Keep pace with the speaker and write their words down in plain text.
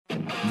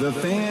The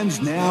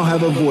fans now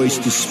have a voice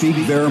to speak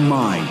their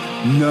mind.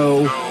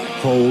 No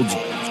holds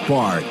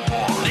barred.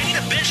 They need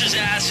to bench his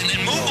ass and then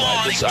move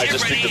on. I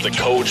just think that the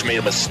coach made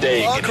a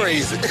mistake. All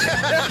crazy.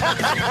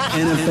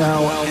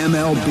 NFL,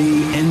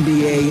 MLB,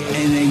 NBA,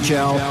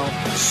 NHL.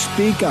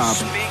 Speak up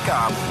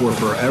or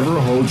forever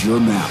hold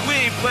your mouth. We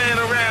ain't playing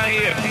around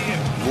here.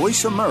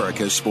 Voice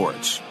America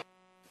Sports.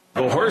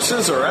 The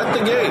horses are at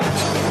the gate.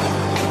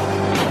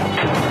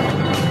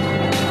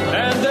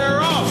 And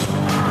they're off.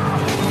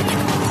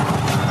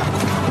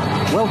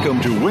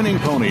 Welcome to Winning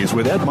Ponies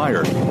with Ed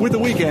Meyer. With the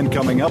weekend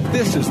coming up,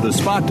 this is the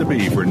spot to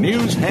be for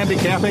news,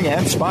 handicapping,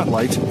 and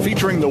spotlights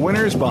featuring the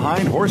winners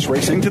behind horse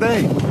racing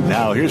today.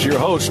 Now, here's your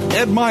host,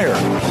 Ed Meyer.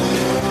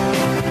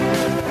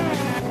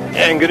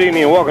 And good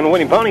evening and welcome to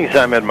Winning Ponies.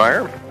 I'm Ed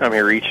Meyer. I'm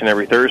here each and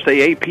every Thursday,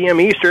 8 p.m.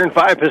 Eastern,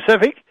 5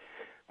 Pacific,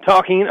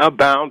 talking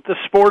about the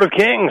sport of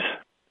kings.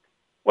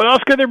 What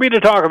else could there be to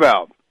talk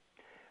about?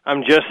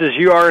 I'm just as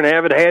you are, an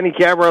avid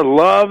handicapper. I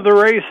love the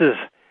races.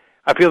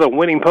 I feel that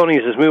Winning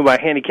Ponies has moved my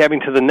handicapping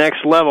to the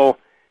next level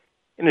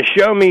and to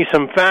show me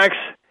some facts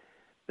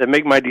that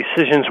make my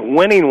decisions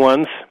winning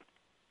ones.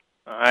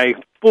 I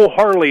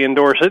full-heartedly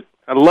endorse it.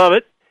 I love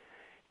it.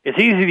 It's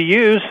easy to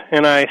use,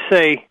 and I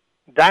say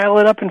dial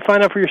it up and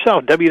find out for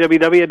yourself,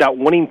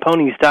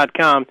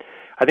 www.winningponies.com.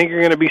 I think you're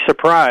going to be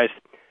surprised.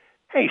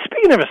 Hey,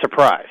 speaking of a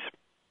surprise,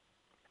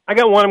 I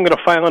got one I'm going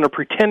to file under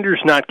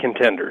Pretenders, Not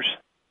Contenders.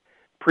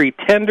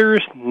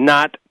 Pretenders,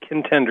 Not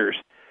Contenders.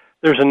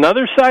 There's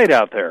another site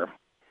out there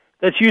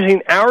that's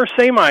using our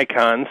same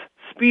icons,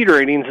 speed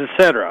ratings,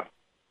 etc.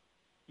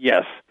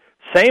 Yes,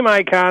 same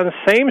icons,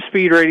 same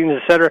speed ratings,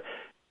 etc.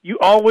 You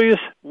always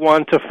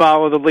want to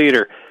follow the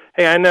leader.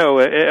 Hey, I know,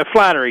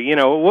 flattery, you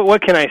know,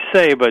 what can I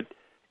say, but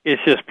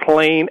it's just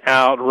plain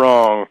out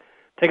wrong.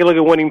 Take a look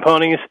at Winning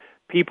Ponies.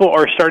 People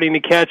are starting to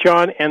catch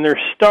on, and they're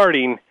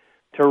starting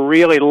to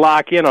really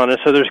lock in on it,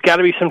 so there's got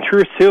to be some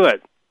truth to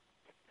it.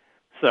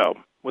 So,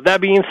 with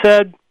that being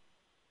said,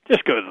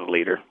 just go to the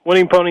leader,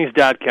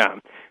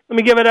 winningponies.com. Let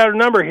me give it out a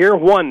number here,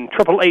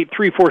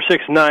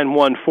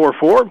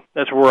 1-888-346-9144.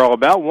 That's what we're all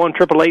about,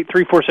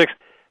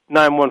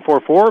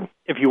 1-888-346-9144,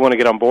 if you want to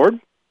get on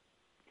board.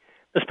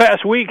 This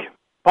past week,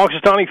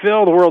 Punxsutawney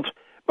Phil, the world's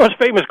most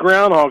famous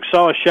groundhog,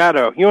 saw a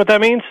shadow. You know what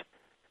that means?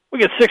 We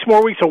get 6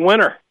 more weeks of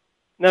winter.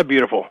 Isn't that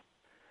beautiful?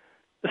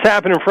 This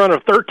happened in front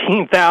of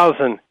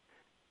 13,000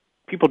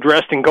 people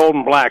dressed in gold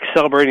and black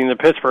celebrating the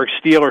Pittsburgh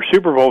Steelers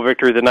Super Bowl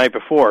victory the night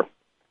before. I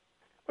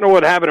wonder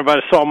what happened if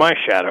I saw my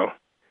shadow.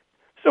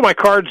 So my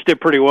cards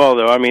did pretty well,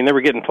 though. I mean, they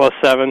were getting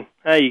 +7.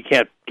 You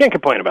can't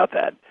complain about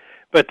that.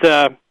 But,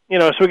 so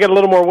we got a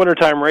little more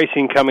wintertime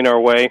racing coming our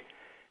way.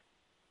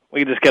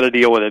 We just got to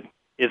deal with it.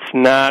 It's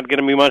not going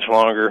to be much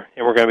longer,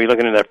 and we're going to be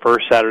looking at that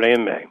first Saturday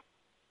in May.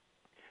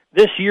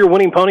 This year,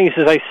 Winning Ponies,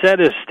 as I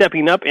said, is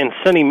stepping up and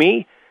sending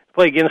me to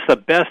play against the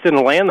best in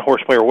the land, the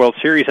Horse Player World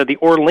Series at the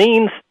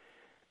Orleans.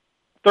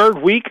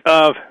 Third week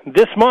of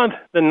this month,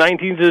 the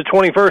 19th to the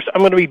 21st,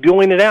 I'm going to be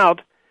dueling it out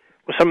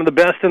with some of the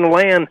best in the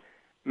land.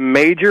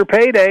 Major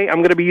payday. I'm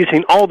going to be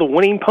using all the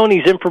Winning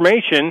Ponies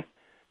information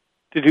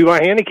to do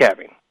my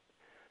handicapping.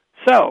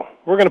 So,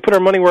 we're going to put our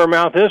money where our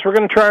mouth is. We're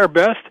going to try our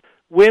best.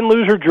 Win,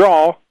 lose, or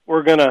draw,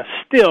 we're going to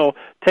still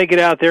take it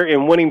out there,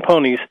 and Winning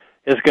Ponies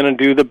is going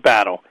to do the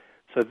battle.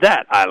 So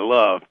that I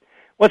love.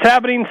 What's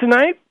happening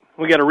tonight?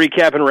 We got a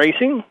recap in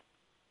racing.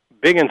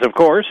 Big ones, of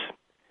course.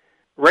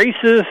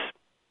 Races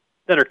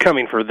that are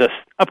coming for this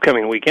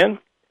upcoming weekend.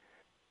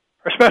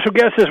 Our special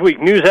guest this week,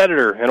 news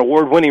editor and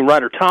award-winning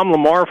writer Tom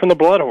LaMarra from the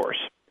Blood Horse.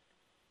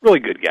 Really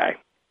good guy.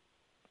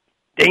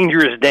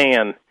 Dangerous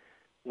Dan.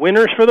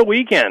 Winners for the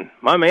weekend.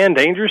 My man,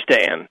 Dangerous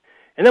Dan.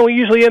 And then we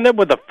usually end up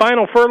with the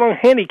final furlong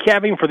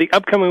handicapping for the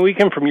upcoming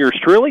weekend from yours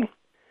truly.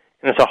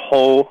 And it's a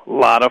whole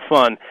lot of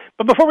fun.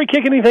 But before we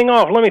kick anything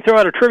off, let me throw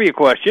out a trivia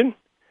question.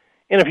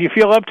 And if you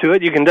feel up to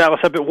it, you can dial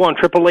us up at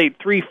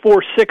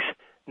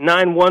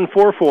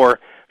 1-888-346-9144.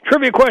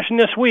 Trivia question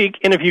this week,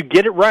 and if you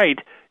get it right,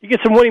 you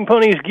get some Winning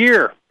Ponies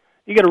gear.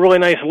 You get a really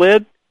nice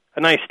lid, a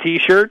nice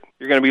T-shirt.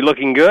 You're going to be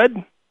looking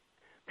good.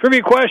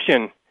 Trivia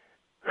question,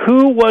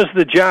 who was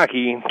the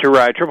jockey to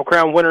ride Triple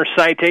Crown winner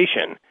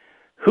Citation?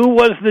 Who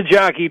was the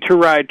jockey to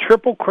ride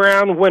Triple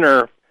Crown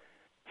winner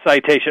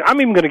Citation? I'm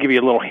even going to give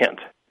you a little hint,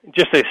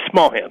 just a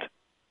small hint.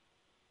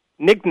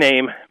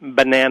 Nickname,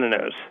 Banana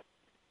Nose.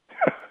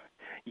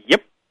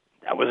 Yep,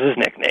 that was his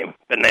nickname,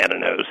 Banana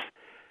Nose.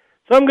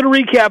 So I'm going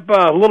to recap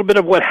a little bit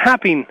of what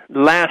happened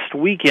last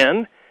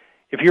weekend.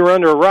 If you were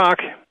under a rock,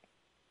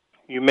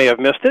 you may have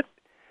missed it.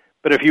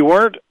 But if you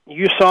weren't,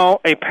 you saw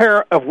a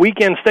pair of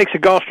weekend stakes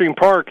at Gulfstream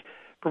Park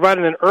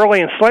providing an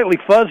early and slightly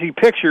fuzzy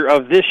picture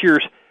of this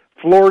year's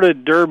Florida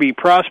Derby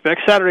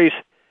prospects. Saturday's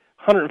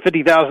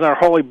 $150,000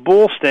 Holy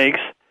Bull Stakes.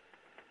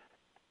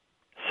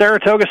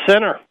 Saratoga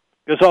Center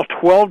goes off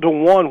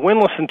 12-1,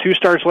 winless in 2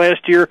 starts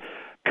last year,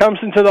 comes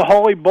into the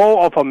Holy Bull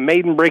off a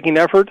maiden-breaking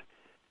effort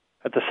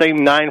at the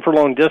same 9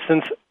 furlong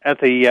distance at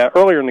the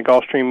earlier in the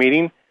Gulfstream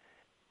meeting.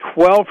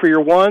 12 for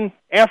your 1.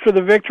 After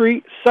the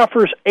victory,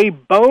 suffers a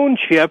bone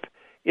chip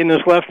in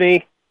his left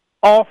knee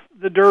off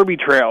the Derby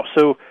trail.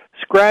 So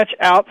scratch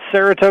out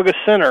Saratoga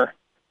Center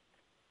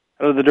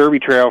out of the Derby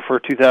Trail for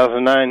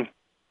 2009.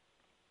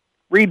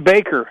 Reed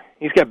Baker,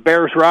 he's got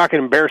Bears Rocket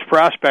and Bears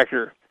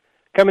Prospector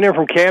coming in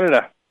from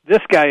Canada.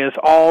 This guy is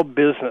all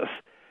business.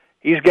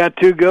 He's got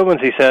two good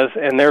ones, he says,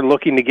 and they're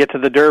looking to get to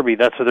the Derby.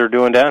 That's what they're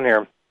doing down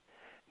here.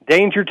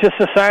 Danger to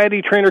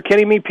Society trainer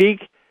Kenny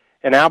McPeak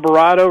and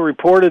Alvarado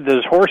reported that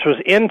his horse was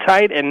in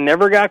tight and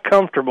never got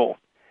comfortable.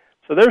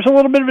 So there's a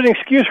little bit of an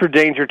excuse for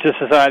Danger to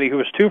Society, who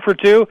was 2 for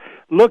 2,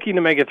 looking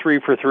to make it 3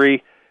 for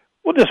 3.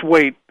 We'll just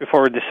wait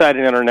before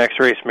deciding on our next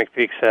race,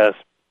 McPeak says.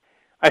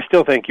 I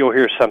still think you'll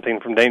hear something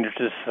from Danger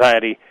to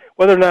Society.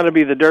 Whether or not it'll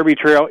be the Derby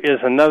Trail is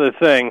another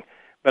thing,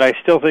 but I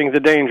still think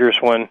the dangerous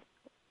one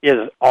is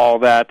all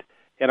that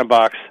in a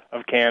box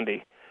of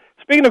candy.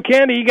 Speaking of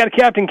candy, you got a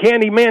Captain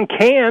Candyman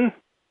can.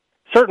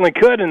 Certainly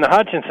could in the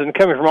Hutchinson,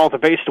 coming from Alta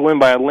Pace to win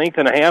by a length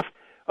and a half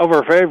over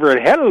a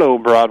favorite Hello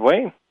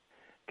Broadway.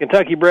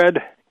 Kentucky-bred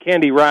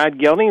Candy Ride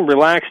gelding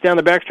relaxed down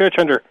the backstretch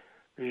under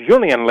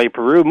Julien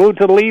Leperoux, moved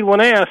to the lead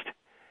when asked,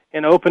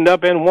 and opened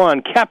up and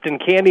won. Captain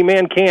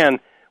Candyman can,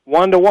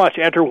 one to watch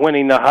after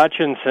winning the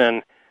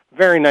Hutchinson.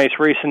 Very nice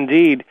race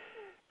indeed.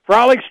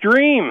 Frolic's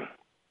Dream.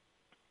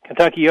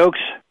 Kentucky Oaks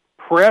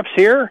preps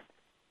here.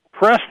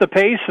 Press the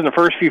pace in the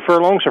first few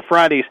furlongs of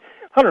Friday's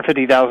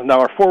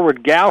 $150,000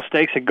 Forward Gal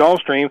Stakes at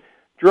Gulfstream.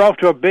 Drew off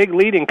to a big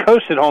lead and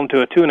coasted home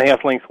to a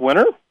 2.5-length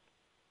winner.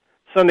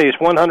 Sunday's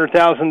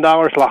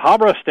 $100,000 La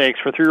Habra Stakes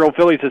for 3-year-old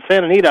fillies at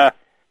Santa Anita.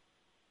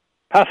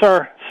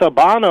 Passar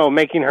Sabano,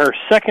 making her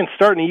second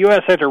start in the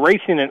U.S. after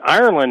racing in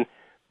Ireland,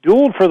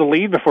 dueled for the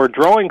lead before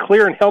drawing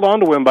clear and held on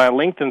to win by a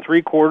length and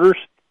 3/4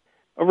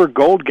 over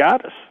Gold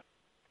Goddess.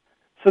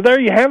 So there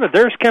you have it.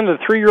 There's kind of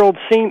the 3-year-old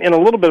scene in a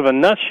little bit of a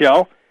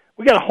nutshell.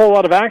 We got a whole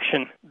lot of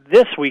action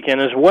this weekend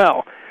as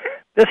well.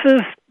 This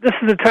is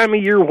the time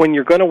of year when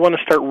you're going to want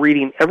to start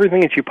reading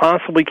everything that you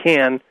possibly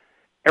can,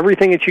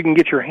 everything that you can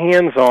get your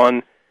hands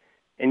on,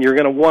 and you're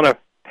going to want to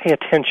pay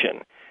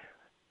attention.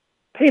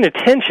 Paying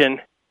attention,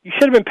 you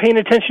should have been paying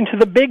attention to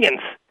the big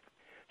ones.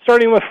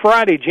 Starting with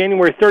Friday,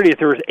 January 30th,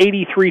 there was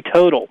 83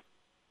 total.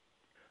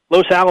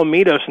 Los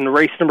Alamitos in the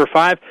race number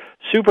 5,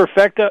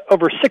 Superfecta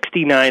over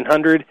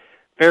 6,900.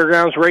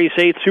 Fairgrounds race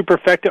 8,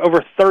 Superfecta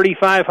over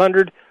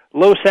 3,500.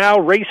 Los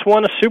Al race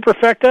 1, a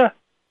Superfecta,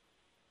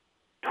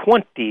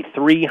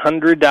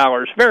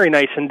 $2,300. Very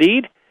nice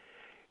indeed.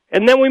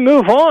 And then we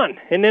move on.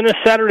 And then a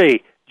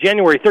Saturday,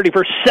 January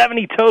 31st,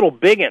 70 total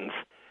biggins.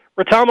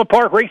 Retama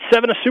Park race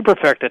 7, a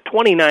Superfecta,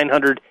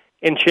 2,900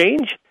 and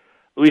change.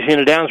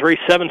 Louisiana Downs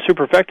race 7,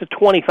 Superfecta,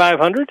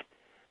 2,500.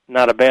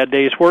 Not a bad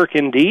day's work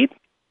indeed.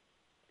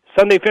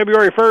 Sunday,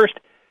 February 1st,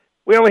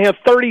 we only have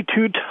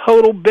 32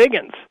 total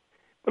biggins.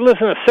 But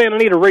listen to Santa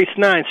Anita race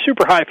 9,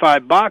 Super High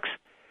 5 box,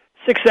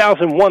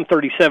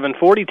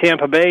 6,137.40.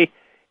 Tampa Bay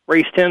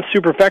race 10,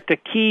 Superfecta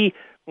Key,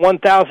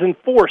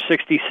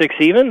 1,466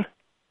 even.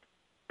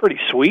 Pretty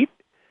sweet.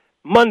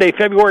 Monday,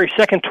 February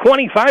 2nd,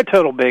 25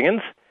 total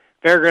biggins.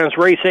 Fairgrounds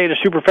race 8, a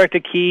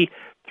Superfecta Key,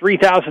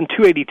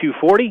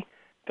 3,282.40.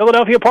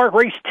 Philadelphia Park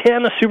race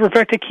 10, a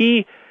Superfecta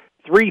Key,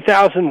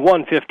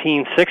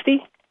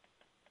 3,115.60.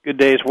 Good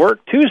day's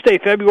work. Tuesday,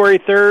 February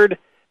 3rd,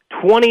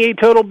 28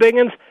 total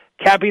biggins.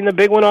 Capping the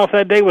big one off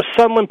that day was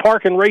Sunland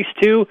Park in race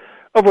 2,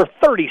 over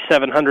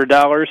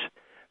 $3,700.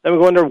 Then we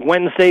go into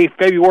Wednesday,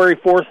 February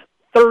 4th,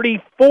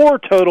 34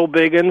 total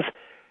biggins.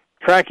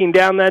 Tracking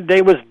down that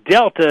day was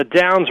Delta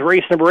Downs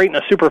race number 8 in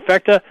a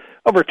Superfecta,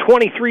 over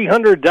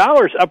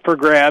 $2,300 up for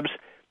grabs.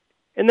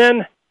 And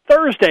then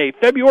Thursday,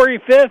 February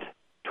 5th,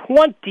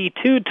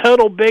 22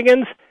 total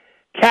biggins.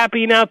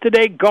 Capping out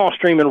today,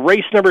 Gulfstream in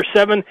race number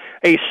 7,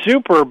 a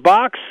super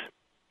box,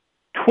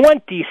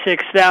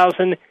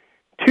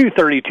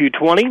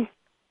 $26,232.20.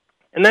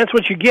 And that's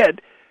what you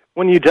get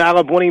when you dial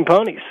up Winning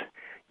Ponies.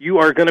 You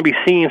are going to be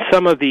seeing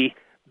some of the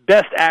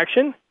best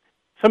action,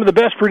 some of the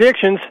best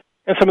predictions,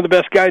 and some of the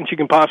best guidance you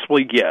can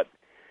possibly get.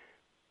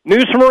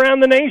 News from around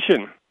the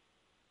nation.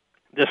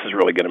 This is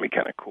really going to be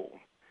kind of cool.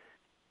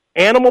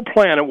 Animal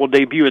Planet will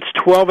debut its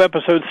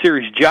 12-episode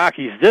series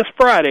Jockeys this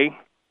Friday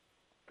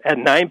at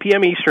 9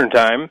 p.m. Eastern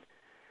Time.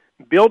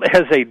 Billed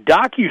as a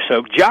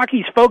docu-soap,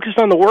 Jockeys focused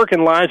on the work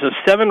and lives of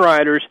 7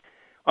 riders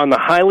on the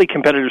highly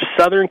competitive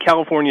Southern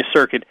California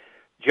circuit.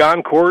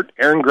 John Court,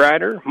 Aaron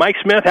Greider, Mike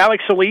Smith,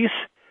 Alex Solis,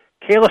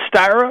 Kayla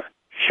Styra,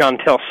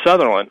 Chantel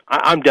Sutherland.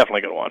 I'm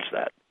definitely going to watch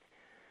that.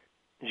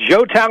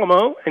 Joe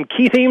Talamo, and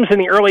key themes in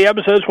the early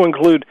episodes will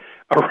include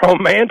a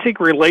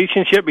romantic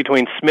relationship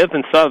between Smith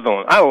and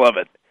Sutherland. I love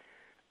it.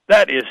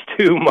 That is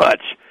too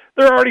much.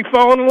 They're already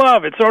falling in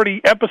love. It's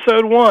already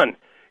episode 1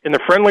 in the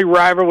friendly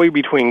rivalry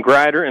between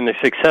Greider and the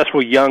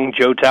successful young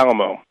Joe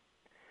Talamo.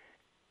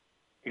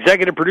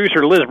 Executive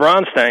producer Liz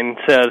Bronstein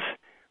says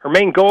her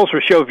main goals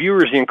will show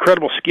viewers the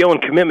incredible skill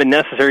and commitment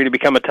necessary to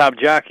become a top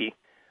jockey.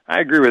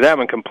 I agree with that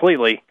one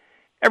completely.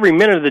 Every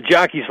minute of the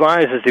jockey's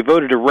lives is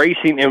devoted to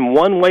racing in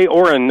one way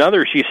or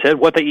another, she said.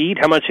 What they eat,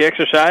 how much they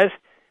exercise,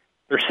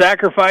 their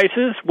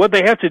sacrifices, what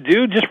they have to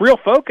do, just real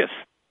focus.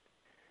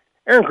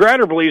 Aaron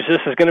Greider believes this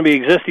is going to be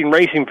existing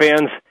racing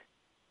fans.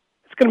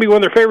 It's going to be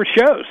one of their favorite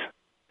shows.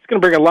 It's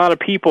going to bring a lot of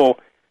people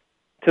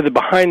to the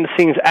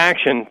behind-the-scenes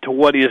action to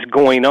what is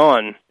going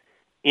on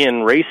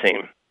in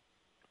racing.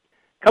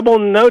 A couple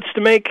of notes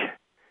to make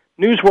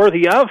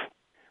newsworthy of.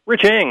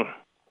 Rich Eng,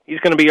 he's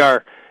going to be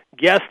our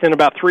guest in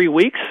about 3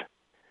 weeks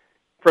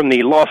from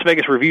the Las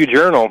Vegas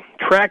Review-Journal.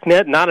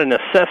 TrackNet, not a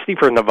necessity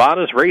for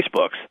Nevada's race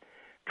books.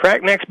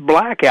 TrackNet's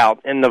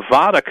blackout in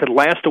Nevada could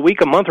last a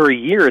week, a month, or a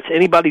year. It's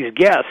anybody's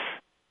guess.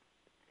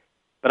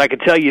 But I can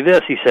tell you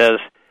this, he says,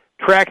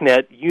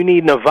 TrackNet, you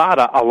need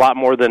Nevada a lot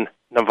more than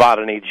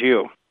Nevada needs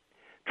you.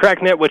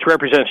 TrackNet, which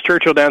represents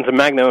Churchill Downs and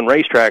Magno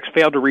racetracks,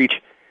 failed to reach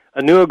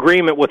a new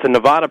agreement with the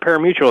Nevada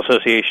Parimutuel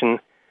Association.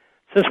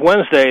 Since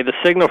Wednesday, the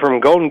signal from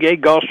Golden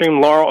Gate,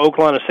 Gulfstream, Laurel,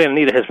 Oaklawn, and Santa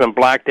Anita has been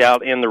blacked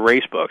out in the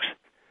race books.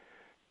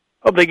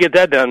 Hope they get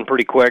that done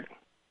pretty quick.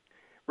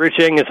 Rich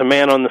Eng is a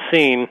man on the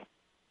scene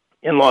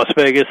in Las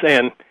Vegas,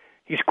 and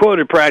he's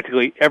quoted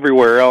practically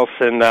everywhere else.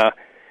 And,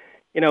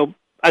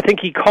 I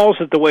think he calls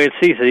it the way it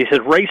sees it. He says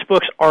race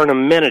books are an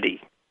amenity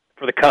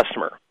for the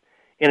customer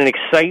and an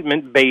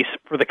excitement base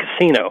for the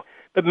casino.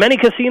 But many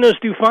casinos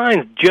do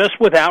fine just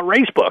without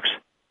race books.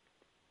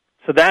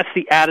 So that's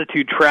the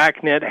attitude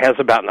TrackNet has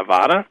about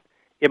Nevada.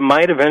 It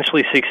might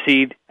eventually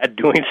succeed at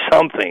doing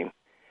something.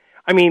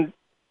 I mean,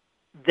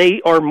 they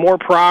are more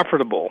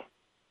profitable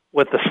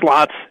with the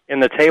slots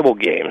and the table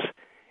games.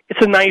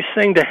 It's a nice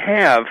thing to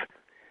have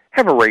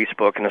a race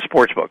book and a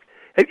sports book.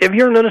 Have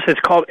you ever noticed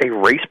it's called a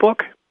race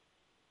book?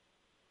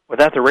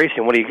 Without the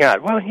racing, what do you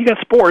got? Well, you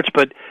got sports,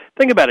 but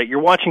think about it.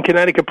 You're watching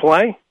Connecticut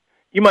play.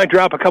 You might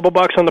drop a couple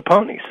bucks on the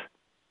Ponies.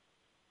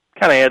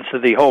 Kind of adds to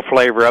the whole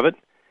flavor of it.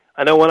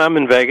 I know when I'm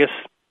in Vegas,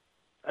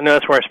 I know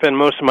that's where I spend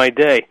most of my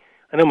day.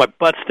 I know my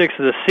butt sticks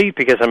to the seat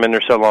because I'm in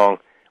there so long.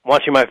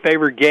 Watching my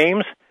favorite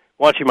games,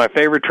 watching my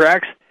favorite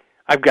tracks,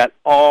 I've got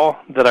all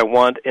that I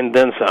want and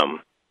then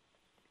some.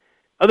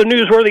 Other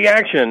newsworthy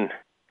action.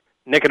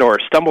 Nicanor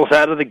stumbles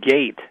out of the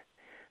gate.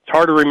 It's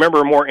hard to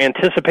remember a more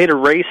anticipated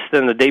race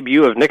than the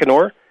debut of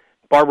Nicanor,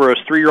 Barbaro's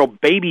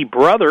 3-year-old baby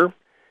brother,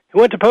 who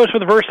went to post for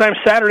the first time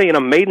Saturday in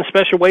a maiden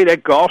special weight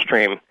at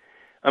Gulfstream.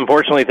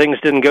 Unfortunately, things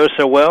didn't go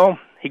so well.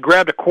 He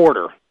grabbed a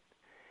quarter,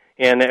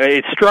 and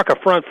it struck a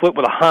front foot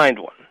with a hind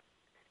one.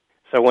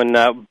 So when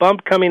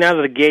Bump coming out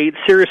of the gate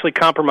seriously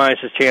compromised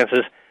his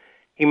chances,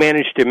 he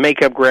managed to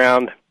make up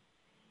ground,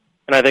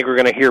 and I think we're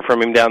going to hear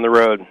from him down the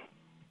road.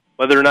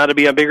 Whether or not it'll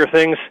be on bigger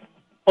things,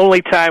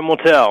 only time will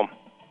tell.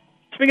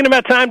 Speaking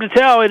about time to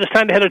tell, it is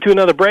time to head to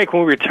another break.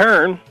 When we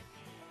return,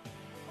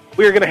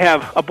 we are going to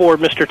have aboard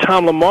Mr.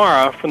 Tom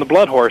LaMarra from the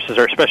Blood Horse as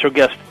our special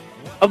guest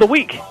of the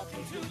week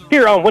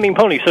here on Winning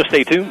Ponies, so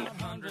stay tuned.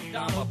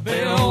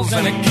 Bills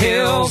and it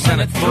kills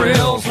and it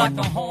thrills like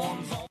the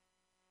horns.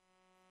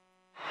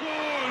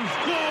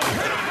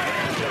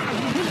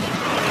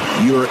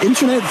 Your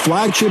internet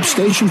flagship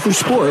station for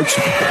sports.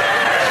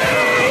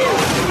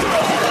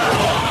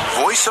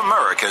 Voice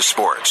America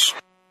Sports.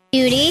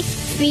 Duty,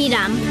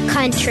 freedom,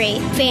 country,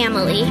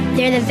 family.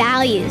 They're the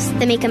values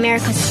that make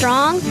America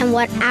strong and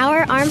what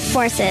our armed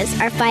forces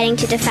are fighting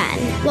to defend.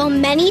 While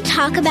many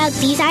talk about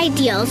these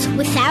ideals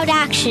without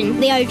action,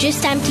 they are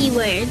just empty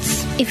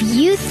words. If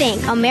you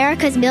think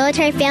America's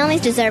military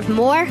families deserve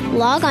more,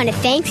 log on to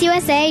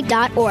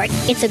ThanksUSA.org.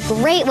 It's a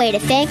great way to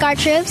thank our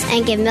troops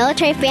and give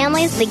military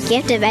families the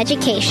gift of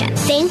education.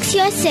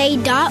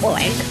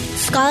 ThanksUSA.org.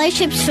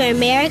 Scholarships for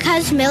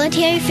America's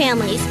military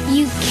families.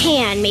 You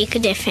can make a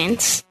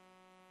difference.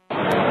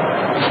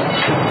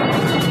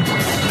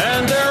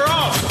 And they're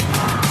off.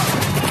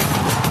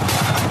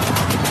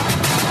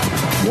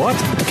 What?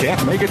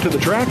 Can't make it to the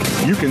track?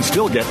 You can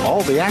still get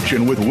all the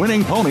action with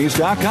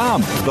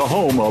winningponies.com, the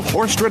home of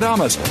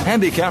Horstradamus,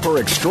 handicapper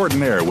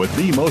extraordinaire with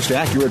the most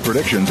accurate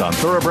predictions on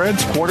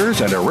thoroughbreds,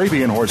 quarters, and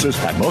Arabian horses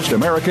at most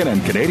American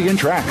and Canadian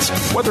tracks.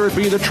 Whether it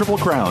be the Triple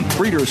Crown,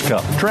 Breeders'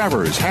 Cup,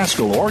 Travers,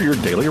 Haskell, or your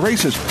daily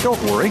races,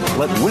 don't worry.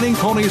 Let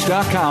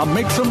winningponies.com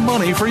make some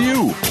money for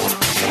you.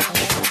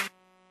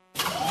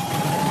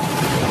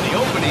 The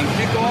opening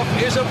kickoff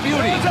is a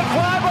beauty. It's a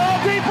fly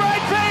ball deep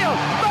right field.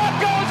 Back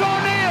goes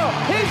O'Neal.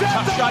 He's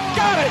at the shot.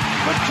 Got it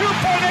with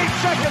 2.8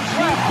 seconds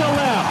left to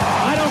left.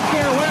 I don't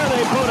care where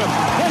they put him.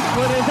 This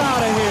one is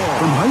out of here.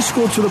 From high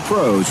school to the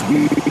pros,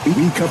 we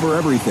cover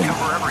everything.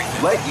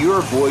 Let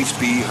your voice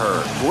be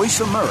heard. Voice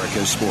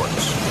America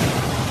Sports.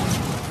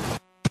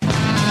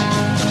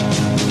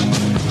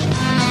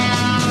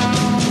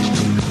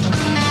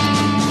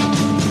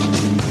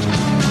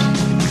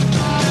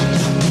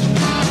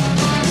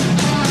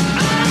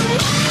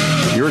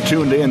 You're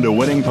tuned in to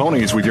Winning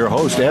Ponies with your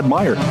host, Ed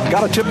Meyer.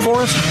 Got a tip for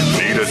us?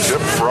 Need a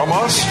tip from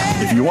us?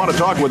 If you want to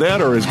talk with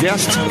Ed or his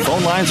guests,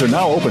 phone lines are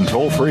now open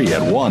toll-free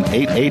at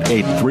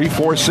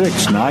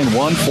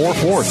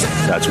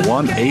 1-888-346-9144. That's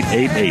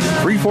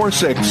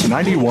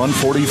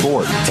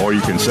 1-888-346-9144. Or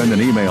you can send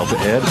an email to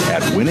ed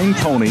at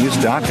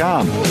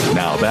winningponies.com.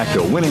 Now back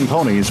to Winning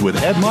Ponies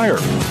with Ed Meyer.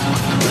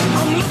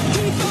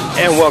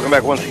 And welcome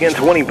back once again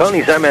to Winning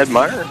Ponies. I'm Ed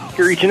Meyer,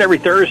 here each and every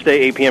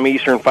Thursday, 8 p.m.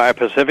 Eastern, 5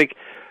 Pacific,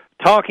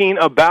 talking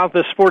about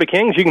the Sport of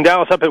Kings. You can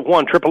dial us up at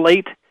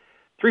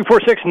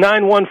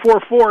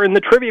 346-9144. And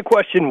the trivia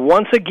question,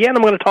 once again,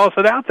 I'm going to toss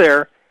it out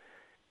there.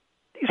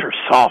 These are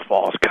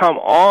softballs. Come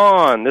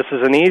on. This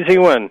is an easy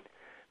one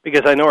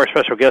because I know our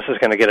special guest is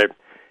going to get it.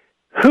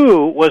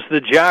 Who was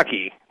the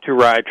jockey to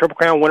ride Triple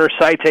Crown winner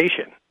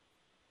Citation?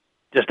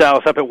 Just dial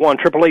us up at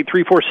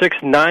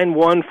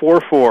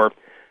 1-888-346-9144.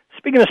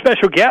 Speaking of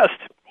special guest,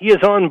 he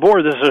is on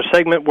board. This is a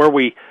segment where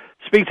we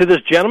speak to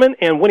this gentleman,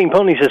 and Winning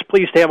Ponies is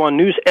pleased to have on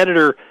news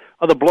editor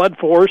of the Blood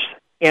Force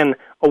and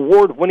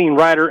award-winning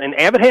rider and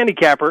avid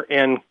handicapper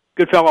and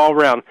good fellow all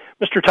around,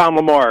 Mr. Tom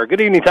LaMarra.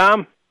 Good evening,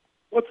 Tom.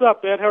 What's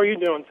up, Ed? How are you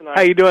doing tonight?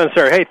 How you doing,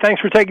 sir? Hey,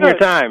 thanks for taking your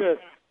time. Good.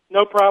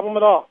 No problem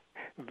at all.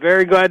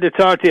 Very glad to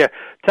talk to you.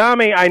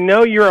 Tommy, I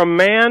know you're a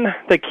man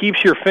that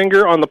keeps your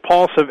finger on the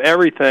pulse of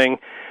everything,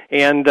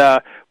 and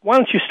why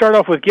don't you start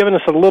off with giving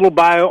us a little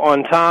bio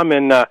on Tom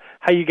and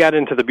how you got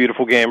into the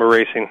beautiful game of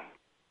racing?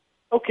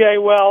 Okay,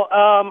 well,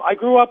 I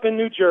grew up in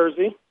New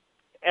Jersey,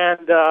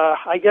 and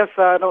I guess,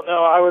 I don't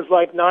know, I was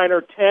like 9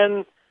 or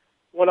 10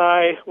 when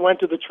I went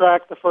to the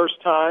track the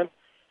first time.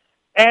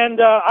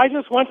 And I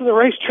just went to the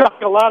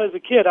racetrack a lot as a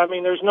kid. I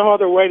mean, there's no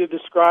other way to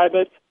describe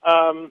it.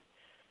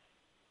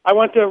 I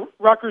went to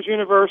Rutgers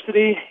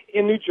University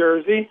in New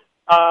Jersey,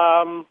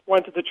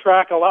 went to the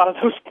track a lot of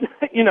those,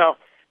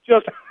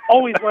 just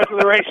always went to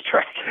the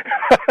racetrack.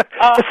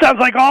 It sounds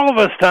like all of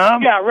us,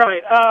 Tom. Yeah,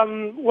 right.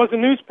 Was a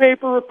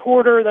newspaper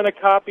reporter, then a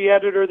copy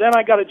editor. Then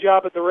I got a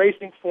job at the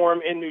Racing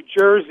Forum in New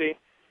Jersey.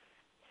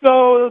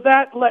 So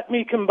that let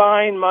me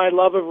combine my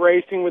love of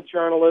racing with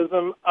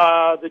journalism.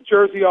 The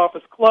Jersey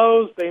office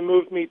closed. They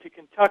moved me to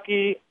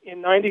Kentucky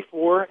in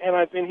 '94, and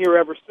I've been here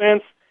ever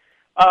since.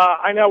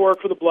 I now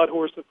work for the Blood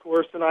Horse, of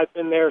course, and I've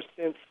been there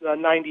since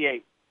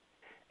 '98.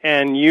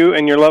 And you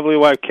and your lovely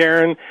wife,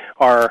 Karen,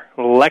 are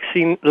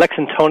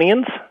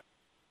Lexingtonians?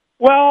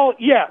 Well,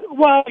 yeah.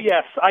 Well,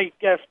 yes, I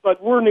guess,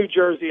 but we're New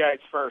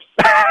Jerseyites first.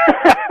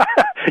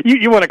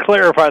 You want to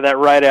clarify that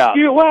right out.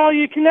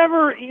 You can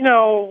never,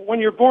 when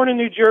you're born in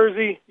New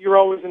Jersey, you're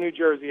always a New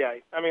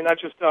Jerseyite. I mean,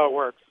 that's just how it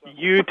works. So.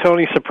 You,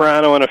 Tony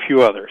Soprano, and a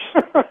few others.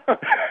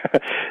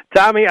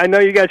 Tommy, I know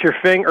you got your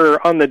finger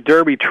on the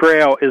Derby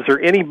Trail. Is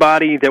there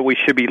anybody that we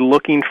should be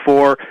looking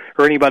for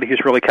or anybody who's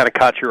really kind of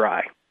caught your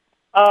eye?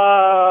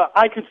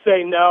 I could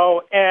say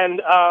no,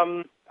 and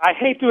I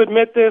hate to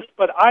admit this,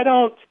 but I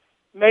don't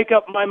make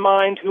up my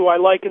mind who I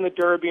like in the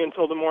Derby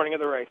until the morning of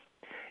the race.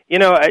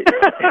 That's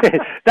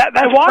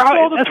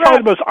probably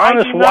the most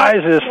honest,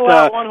 wisest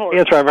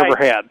answer I've ever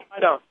had.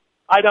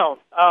 I don't.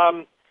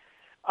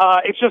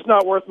 It's just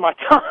not worth my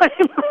time.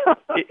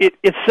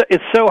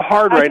 It's so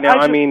hard right now.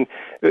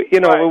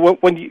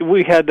 When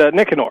we had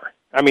Nicanor.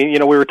 I mean,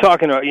 we were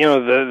talking about,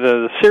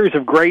 the series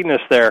of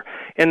greatness there,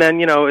 and then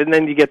you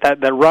get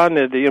that run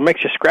that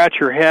makes you scratch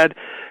your head.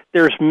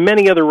 There's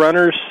many other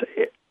runners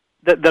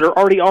that are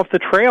already off the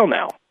trail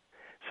now.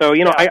 So,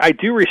 I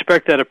do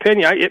respect that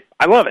opinion.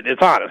 I love it.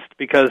 It's honest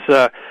because,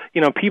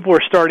 people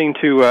are starting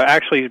to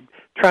actually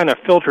trying to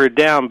filter it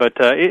down, but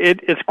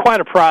it's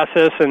quite a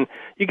process, and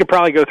you could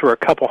probably go through a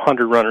couple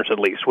hundred runners at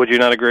least. Would you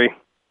not agree?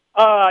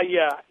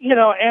 Yeah.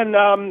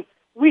 And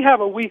we have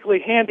a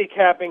weekly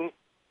handicapping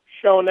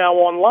show now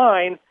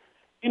online,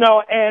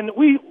 and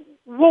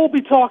we'll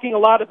be talking a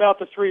lot about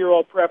the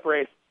 3-year-old prep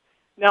race.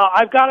 Now,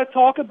 I've got to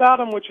talk about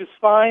them, which is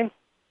fine,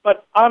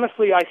 but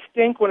honestly, I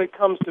stink when it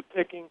comes to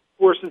picking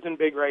horses in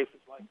big races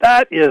like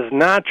that. That is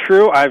not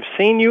true. I've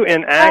seen you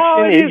in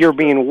action. You're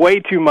being way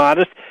too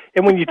modest.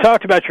 And when you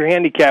talked about your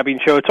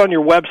handicapping show, it's on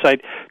your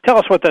website. Tell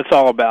us what that's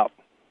all about.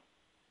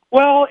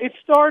 Well, it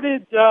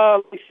started,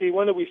 let me see,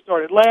 when did we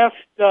start it?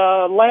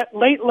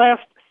 Late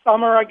last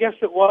summer, I guess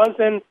it was,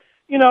 and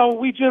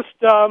we just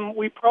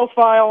we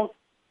profile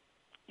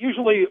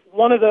usually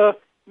one of the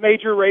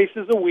major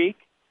races a week.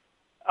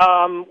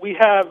 We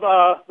have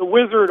the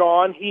Wizard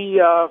on. He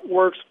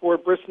works for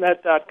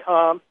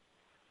Brisnet.com,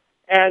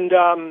 and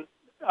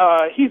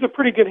he's a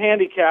pretty good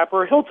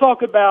handicapper. He'll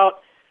talk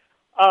about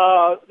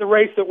the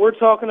race that we're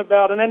talking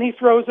about, and then he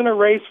throws in a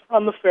race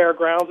from the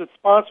fairgrounds. It's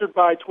sponsored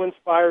by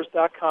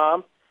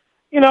TwinSpires.com.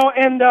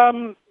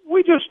 And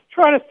we just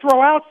try to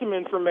throw out some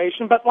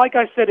information, but like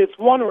I said, it's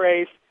one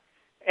race.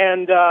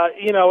 And,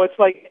 it's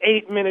like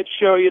 8-minute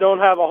show. You don't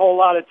have a whole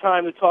lot of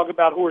time to talk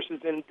about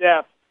horses in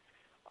depth.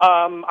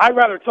 I'd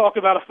rather talk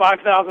about a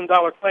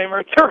 $5,000 claimer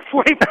at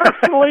Turfway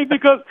personally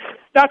because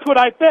that's what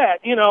I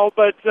bet,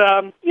 But,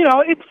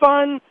 it's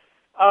fun.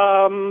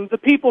 The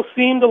people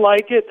seem to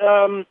like it.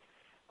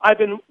 I've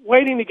been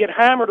waiting to get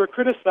hammered or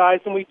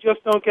criticized, and we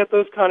just don't get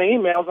those kind of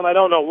emails, and I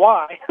don't know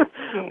why.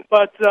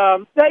 But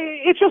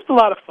it's just a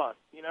lot of fun,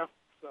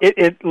 So.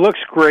 It looks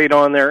great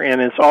on there, and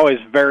it's always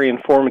very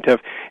informative.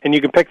 And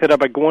you can pick that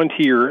up by going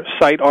to your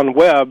site on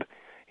web,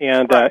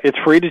 and it's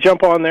free to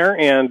jump on there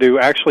and to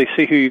actually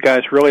see who you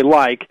guys really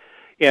like.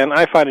 And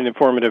I find it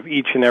informative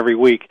each and every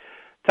week.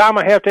 Tom,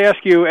 I have to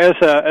ask you, as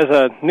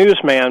a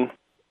newsman,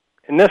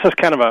 and this is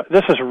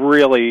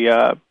really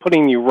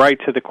putting you right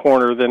to the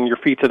corner, then your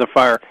feet to the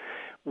fire.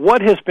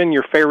 What has been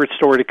your favorite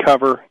story to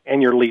cover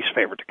and your least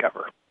favorite to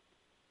cover?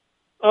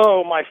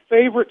 Oh, my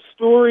favorite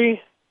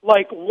story.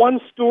 like one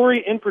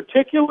story in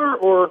particular,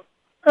 or?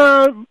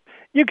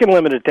 You can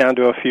limit it down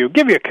to a few.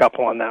 Give you a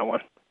couple on that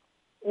one.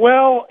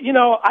 Well,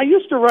 I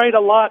used to write a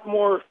lot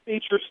more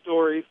feature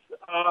stories.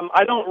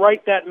 I don't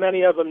write that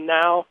many of them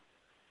now.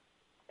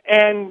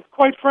 And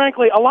quite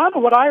frankly, a lot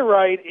of what I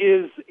write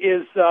is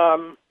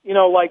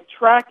like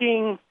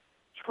tracking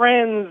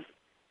trends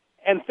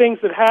and things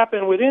that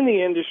happen within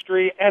the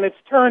industry, and it's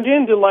turned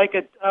into like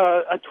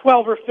a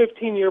 12 or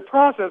 15-year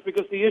process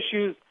because the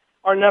issues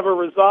are never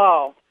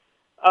resolved.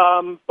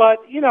 But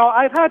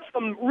I've had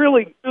some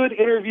really good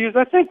interviews.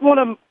 I think one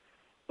of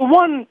the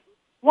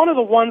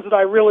ones that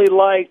I really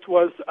liked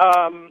was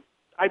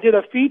I did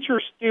a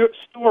feature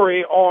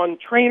story on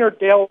trainer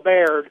Dale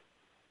Baird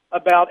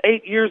about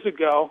 8 years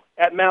ago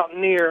at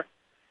Mountaineer,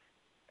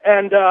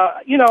 and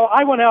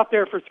I went out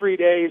there for 3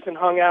 days and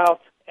hung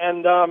out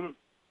and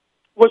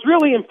was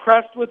really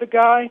impressed with the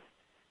guy,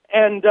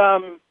 and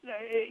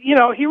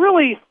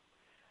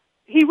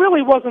he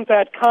really wasn't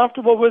that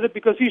comfortable with it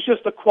because he's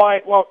just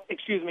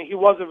he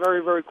was a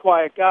very, very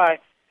quiet guy.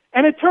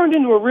 And it turned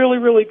into a really,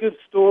 really good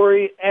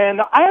story, and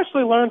I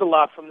actually learned a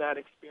lot from that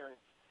experience.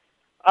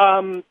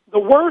 The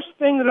worst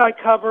thing that I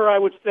cover, I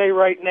would say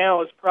right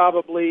now, is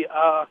probably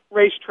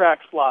racetrack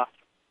slots.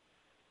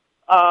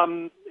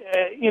 I've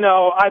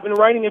been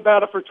writing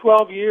about it for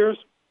 12 years.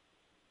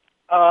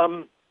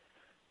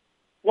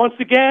 Once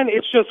again,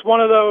 it's just one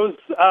of those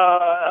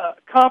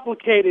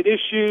complicated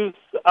issues.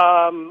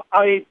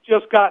 I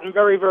just gotten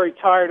very, very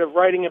tired of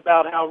writing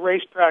about how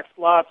racetrack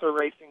slots are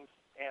racing.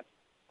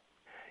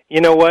 You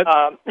know what?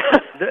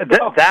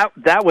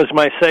 That was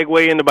my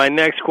segue into my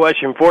next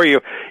question for you.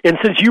 And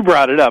since you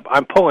brought it up,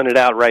 I'm pulling it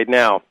out right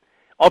now.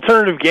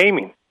 Alternative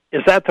gaming,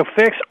 is that the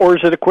fix, or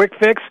is it a quick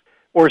fix,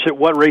 or is it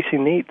what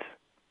racing needs?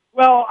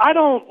 Well, I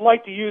don't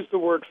like to use the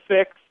word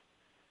fix.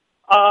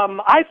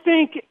 I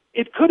think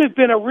it could have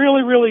been a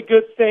really, really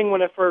good thing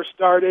when it first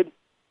started,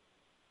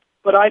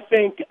 but I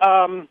think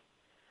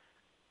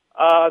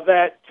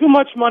that too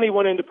much money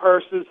went into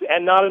purses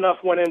and not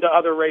enough went into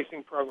other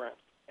racing programs.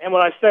 And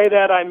when I say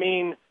that, I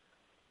mean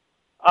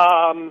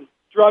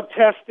drug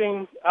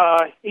testing,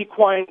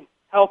 equine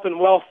health and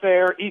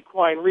welfare,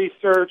 equine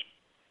research,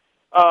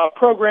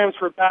 programs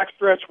for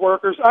backstretch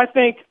workers. I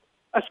think,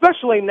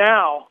 especially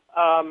now,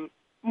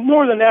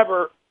 more than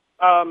ever,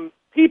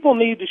 people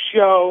need to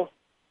show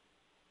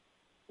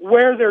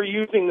where they're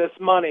using this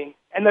money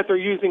and that they're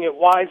using it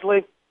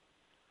wisely,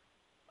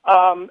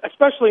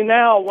 especially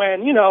now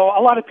when,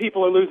 a lot of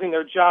people are losing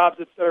their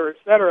jobs, et cetera, et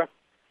cetera.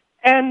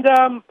 And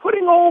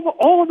putting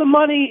all of the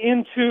money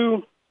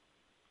into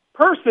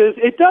purses,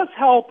 it does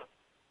help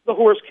the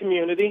horse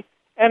community,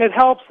 and it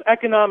helps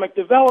economic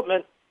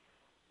development,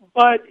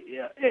 but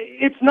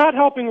it's not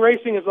helping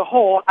racing as a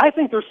whole. I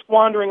think they're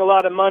squandering a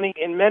lot of money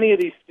in many of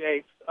these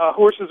states.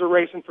 Horses are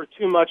racing for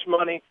too much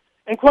money,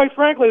 and quite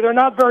frankly, they're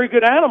not very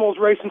good animals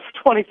racing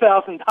for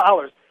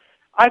 $20,000.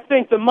 I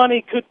think the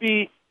money could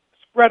be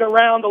spread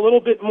around a little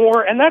bit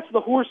more, and that's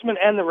the horseman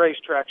and the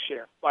racetrack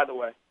share, by the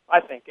way, I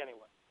think, anyway.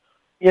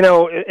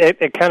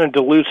 It kind of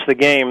dilutes the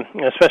game,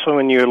 especially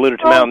when you alluded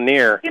to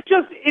Mountaineer.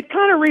 It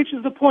kind of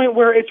reaches the point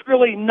where it's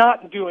really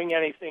not doing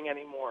anything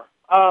anymore.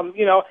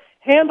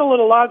 Handle at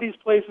a lot of these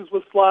places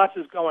with slots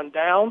is going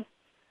down.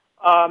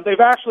 They've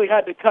actually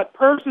had to cut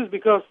purses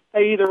because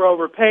they either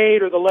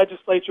overpaid or the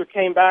legislature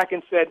came back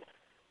and said,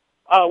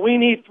 we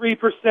need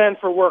 3%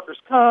 for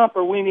workers' comp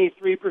or we need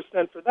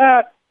 3% for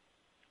that.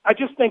 I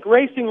just think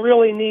racing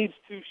really needs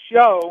to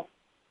show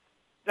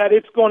that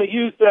it's going to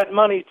use that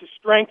money to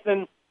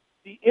strengthen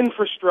the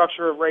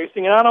infrastructure of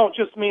racing, and I don't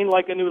just mean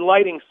like a new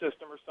lighting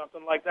system or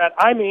something like that.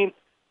 I mean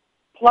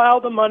plow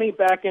the money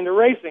back into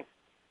racing.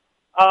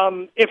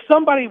 If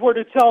somebody were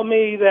to tell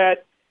me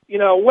that, you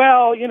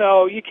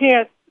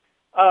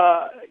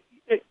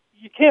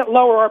can't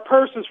lower our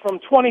purses from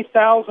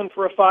 $20,000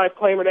 for a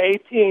 5-claimer to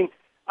 $18,000,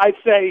 I'd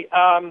say,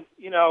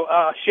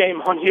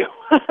 shame on you.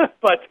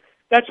 But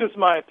that's just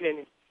my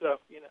opinion. So,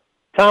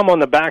 Tom, on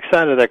the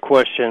backside of that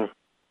question,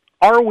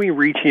 are we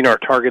reaching our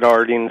target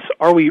audience?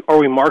 Are we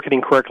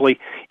marketing correctly?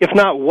 If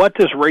not, what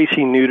does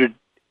racing need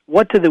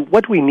what do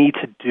we need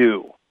to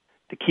do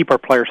to keep our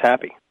players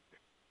happy?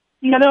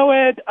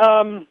 Ed,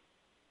 on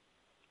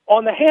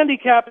the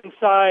handicapping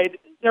side,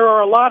 there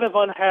are a lot of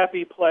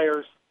unhappy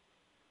players,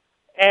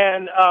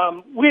 and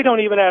we don't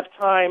even have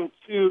time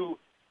to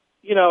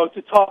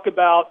talk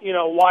about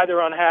why they're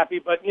unhappy.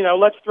 But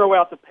let's throw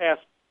out the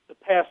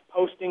past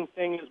posting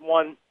thing as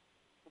one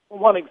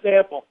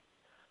example.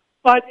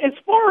 But as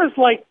far as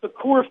like the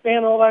core fan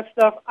and all that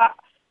stuff,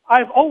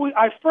 I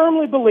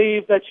firmly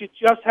believe that you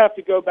just have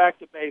to go back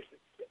to basics.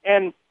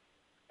 And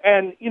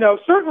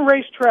certain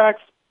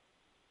racetracks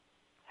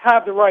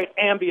have the right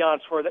ambiance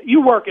for that.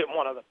 You work at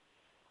one of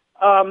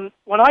them.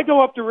 When I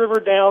go up to River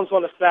Downs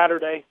on a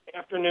Saturday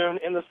afternoon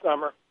in the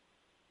summer,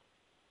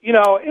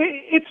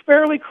 it's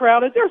fairly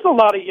crowded. There's a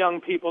lot of young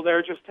people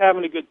there just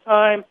having a good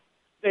time.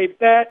 They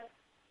bet.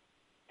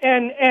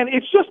 And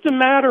it's just a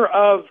matter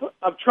of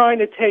trying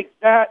to take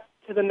that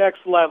to the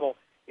next level.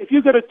 If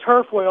you go to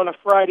Turfway on a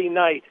Friday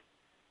night,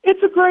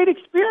 it's a great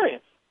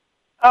experience.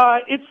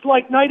 it's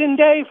like night and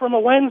day from a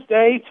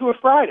Wednesday to a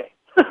Friday.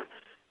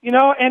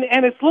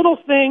 And it's little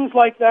things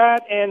like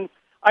that. And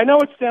I know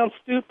it sounds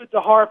stupid to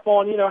harp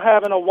on,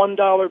 having a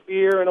 $1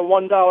 beer and a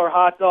 $1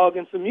 hot dog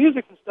and some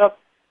music and stuff.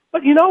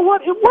 But you know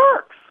what? It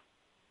works.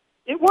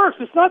 It works.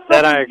 It's not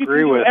something that I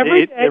agree with.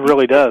 It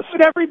really does. You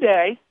do it every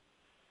day.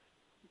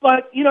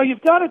 But,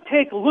 you've got to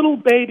take little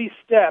baby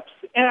steps.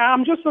 And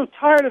I'm just so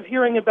tired of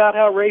hearing about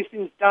how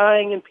racing's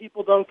dying and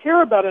people don't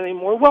care about it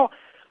anymore. Well,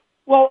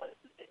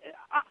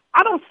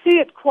 I don't see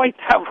it quite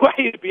that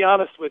way, to be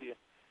honest with you.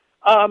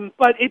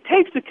 But it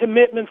takes a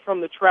commitment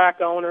from the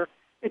track owner.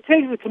 It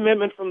takes a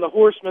commitment from the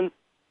horseman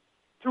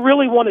to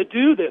really want to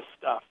do this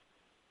stuff.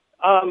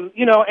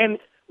 And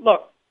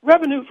look,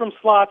 revenue from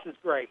slots is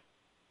great.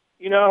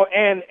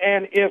 And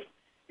if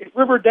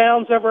River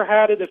Downs ever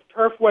had it, if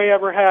Turfway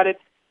ever had it,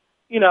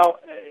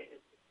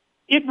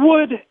 it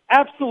would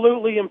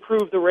absolutely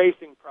improve the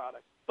racing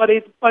product. But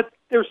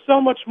there's so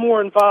much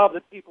more involved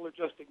that people are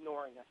just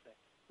ignoring, I think.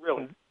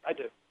 Really, I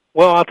do.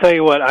 Well, I'll tell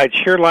you what, I'd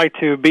sure like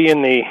to be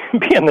in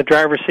the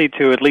driver's seat,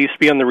 to at least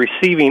be on the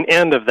receiving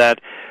end of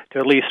that, to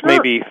at least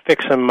maybe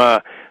fix some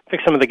of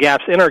the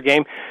gaps in our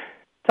game.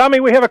 Tommy,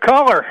 we have a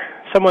caller.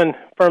 Someone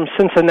from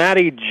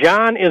Cincinnati.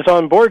 John is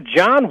on board.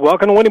 John,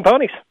 welcome to Winning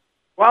Ponies.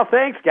 Well,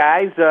 thanks,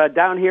 guys.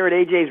 Down here at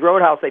AJ's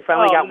Roadhouse, they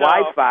finally got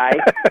Wi-Fi,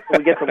 so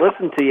we get to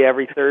listen to you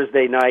every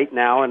Thursday night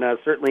now, and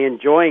certainly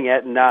enjoying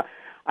it. And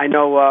I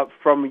know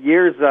from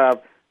years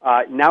of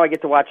now I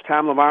get to watch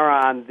Tom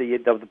LaMarra on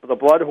the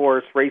Blood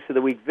Horse Race of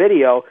the Week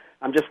video.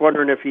 I'm just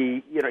wondering if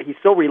he's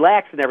so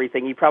relaxed and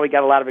everything. He probably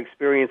got a lot of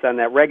experience on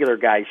that regular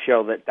guy's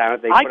show that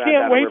they put on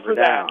down at River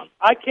Downs.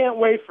 I can't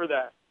wait for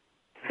that.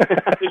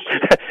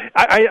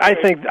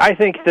 I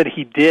think that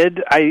he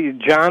did.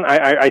 John,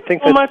 I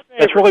think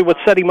that's really what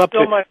set him up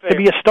to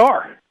be a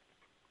star.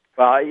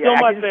 Well, yeah,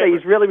 I can say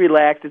he's really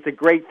relaxed. It's a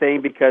great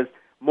thing because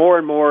more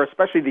and more,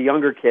 especially the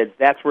younger kids,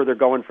 that's where they're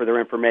going for their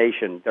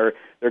information. They're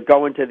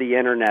going to the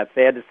internet.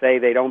 Sad to say,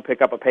 they don't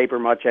pick up a paper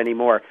much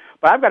anymore.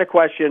 But I've got a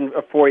question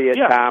for you,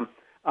 Tom.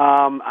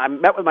 I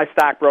met with my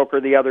stockbroker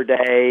the other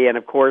day, and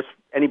of course,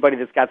 anybody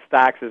that's got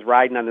stocks is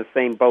riding on the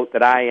same boat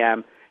that I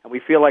am, and we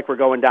feel like we're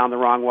going down the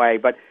wrong way.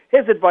 But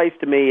his advice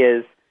to me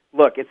is,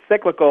 look, it's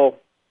cyclical.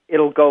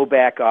 It'll go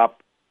back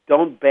up.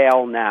 Don't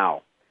bail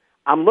now.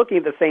 I'm looking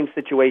at the same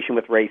situation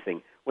with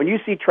racing. When you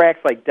see tracks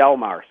like Del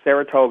Mar,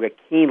 Saratoga,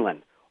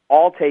 Keeneland,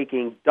 all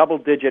taking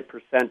double-digit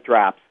 %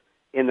 drops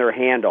in their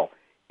handle,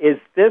 is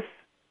this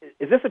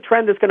a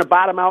trend that's going to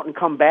bottom out and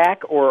come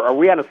back, or are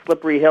we on a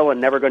slippery hill and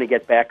never going to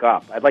get back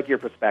up? I'd like your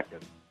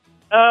perspective.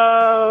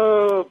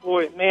 Oh,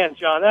 boy, man,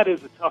 John, that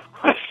is a tough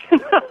question.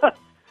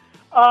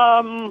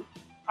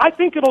 I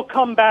think it'll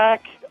come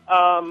back.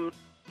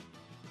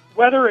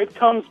 Whether it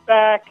comes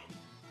back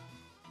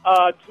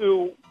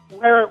to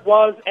where it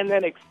was and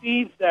then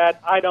exceeds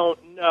that, I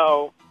don't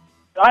know.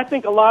 I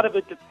think a lot of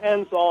it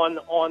depends on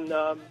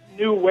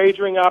new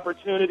wagering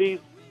opportunities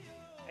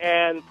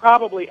and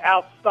probably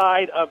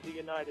outside of the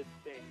United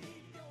States.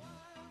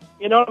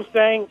 You know what I'm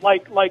saying?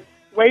 Like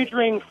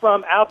wagering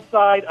from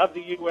outside of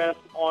the U.S.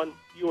 on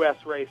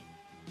U.S. races.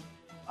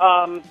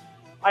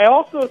 I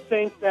also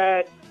think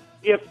that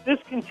if this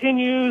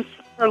continues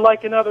for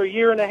like another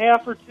year and a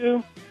half or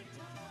two,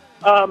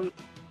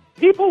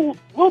 people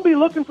will be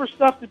looking for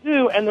stuff to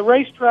do, and the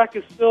racetrack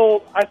is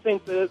still, I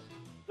think, the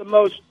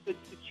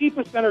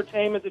cheapest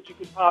entertainment that you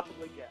could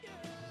possibly get.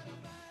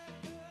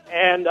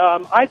 And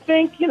I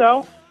think,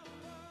 you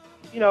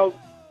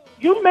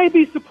may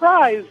be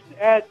surprised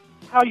at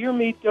how your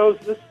meet goes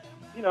this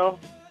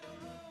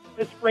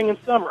spring and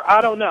summer.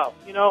 I don't know.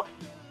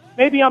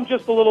 Maybe I'm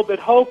just a little bit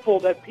hopeful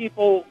that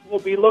people will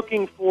be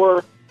looking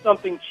for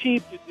something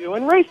cheap to do,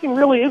 and racing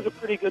really is a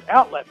pretty good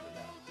outlet for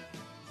that.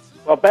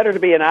 Well, better to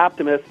be an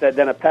optimist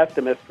than a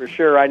pessimist for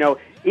sure. I know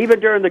even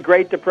during the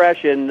Great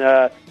Depression,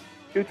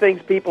 two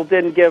things people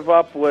didn't give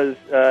up was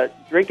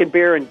drinking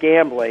beer and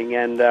gambling,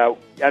 and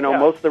I know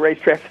most of the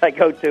racetracks I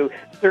go to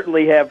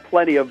certainly have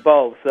plenty of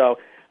both. So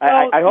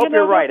I hope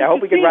you're right. I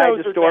hope we can ride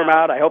the storm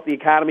out. I hope the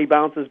economy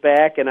bounces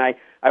back, and I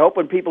hope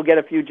when people get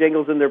a few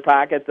jingles in their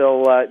pocket,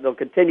 they'll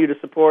continue to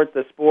support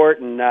the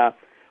sport. And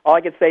all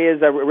I can say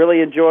is I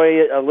really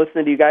enjoy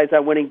listening to you guys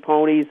on Winning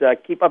Ponies.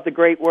 Keep up the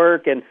great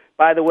work. And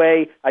by the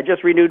way, I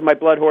just renewed my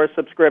Blood Horse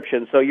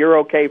subscription, so you're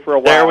okay for a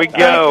while. There we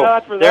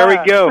go. There we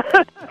go.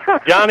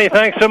 Johnny,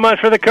 thanks so much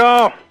for the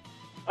call.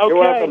 Okay. You're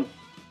welcome.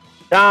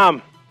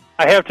 Tom,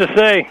 I have to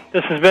say,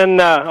 this has been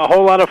a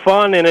whole lot of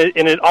fun, and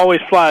it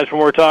always flies when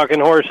we're talking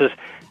horses.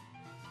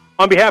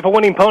 On behalf of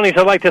Winning Ponies,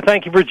 I'd like to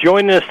thank you for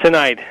joining us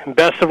tonight.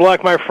 Best of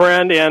luck, my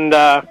friend, and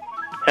I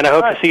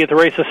hope to see you at the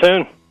races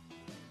soon.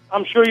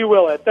 I'm sure you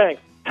will, Ed. Thanks.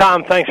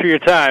 Tom, thanks for your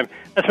time.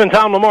 That's been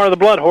Tom LaMarra, the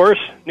Blood Horse,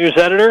 news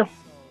editor,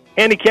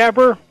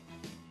 handicapper,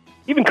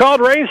 even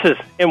called races,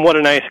 and what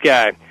a nice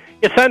guy.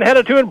 It's time to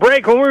head to a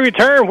break. When we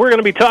return, we're going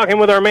to be talking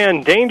with our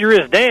man,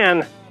 Dangerous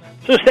Dan.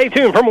 So stay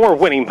tuned for more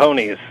Winning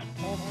Ponies.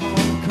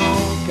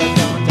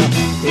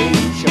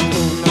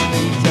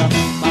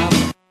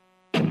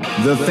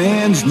 The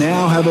fans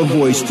now have a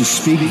voice to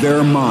speak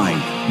their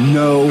mind.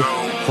 No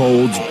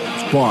holds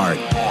barred.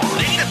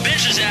 They need to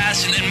bitch his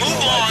ass and then move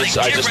on.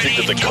 I just think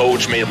that the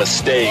coach made a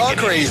mistake. All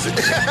crazy.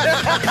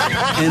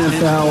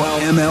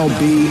 NFL,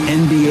 MLB,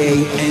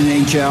 NBA,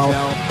 NHL.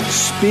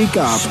 Speak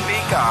up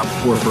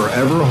or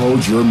forever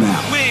hold your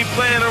mouth. We ain't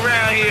playing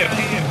around here.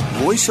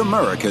 Voice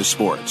America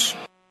Sports.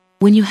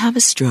 When you have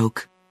a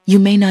stroke, you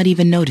may not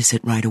even notice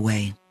it right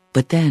away.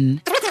 But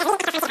then,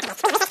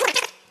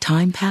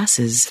 time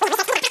passes,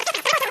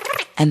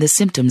 and the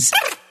symptoms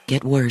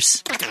get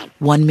worse.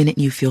 1 minute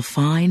you feel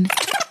fine,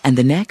 and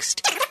the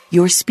next,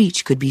 your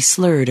speech could be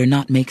slurred or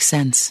not make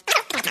sense.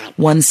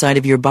 One side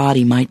of your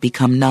body might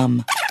become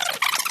numb.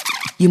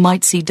 You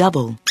might see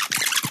double.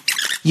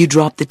 You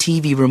drop the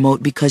TV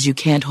remote because you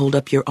can't hold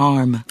up your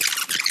arm.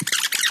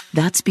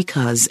 That's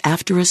because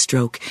after a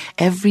stroke,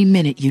 every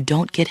minute you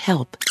don't get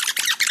help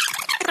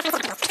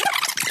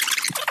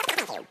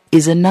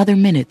is another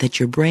minute that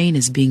your brain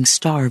is being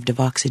starved of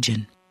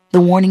oxygen.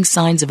 The warning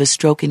signs of a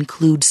stroke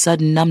include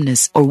sudden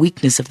numbness or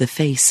weakness of the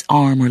face,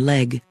 arm, or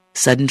leg,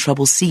 sudden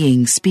trouble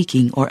seeing,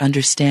 speaking, or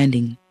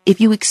understanding.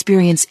 If you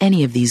experience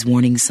any of these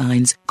warning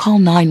signs, call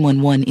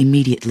 911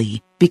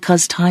 immediately,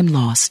 because time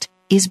lost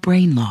is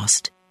brain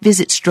lost.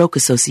 Visit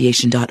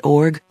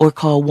strokeassociation.org or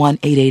call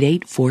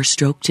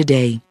 1-888-4-STROKE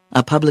today.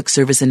 A public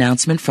service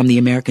announcement from the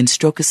American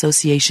Stroke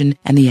Association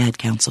and the Ad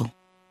Council.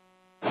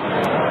 And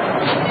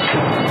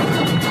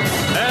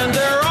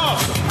they're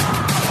off.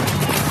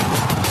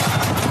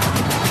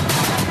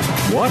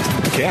 What?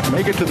 Can't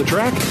make it to the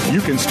track?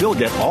 You can still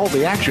get all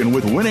the action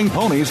with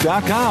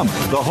winningponies.com,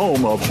 the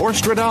home of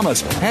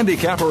Horstradamus,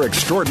 handicapper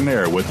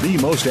extraordinaire with the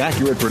most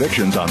accurate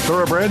predictions on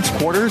thoroughbreds,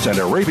 quarters, and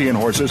Arabian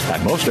horses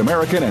at most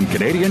American and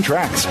Canadian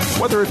tracks.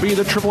 Whether it be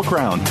the Triple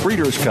Crown,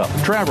 Breeders' Cup,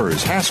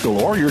 Travers,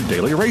 Haskell, or your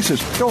daily races,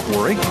 don't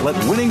worry. Let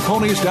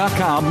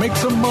winningponies.com make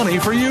some money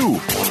for you.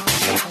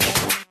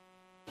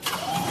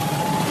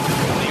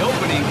 The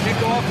opening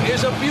kickoff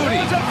is a beauty.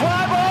 It's a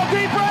fly ball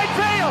deep right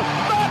field.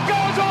 Back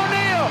goes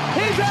O'Neal.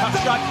 He's at the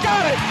shot.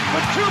 Got it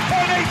with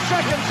 2.8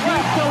 seconds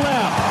left to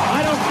left.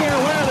 I don't care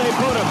where they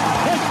put him.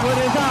 This one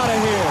is out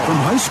of here. From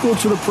high school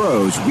to the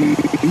pros,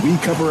 we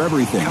cover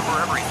everything.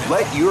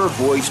 Let your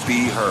voice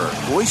be heard.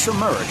 Voice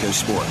America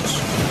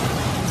Sports.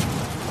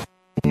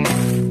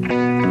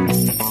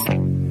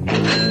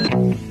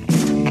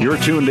 You're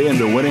tuned in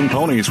to Winning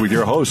Ponies with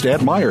your host,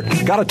 Ed Meyer.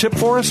 Got a tip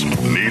for us?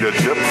 Need a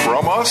tip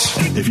from us?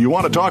 If you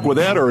want to talk with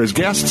Ed or his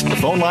guests, the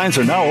phone lines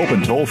are now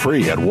open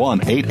toll-free at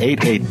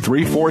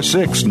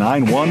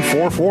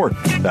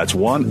 1-888-346-9144. That's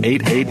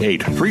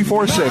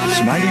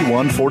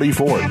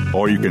 1-888-346-9144.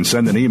 Or you can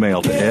send an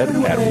email to ed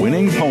at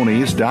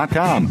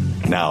winningponies.com.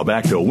 Now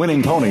back to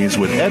Winning Ponies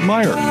with Ed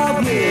Meyer.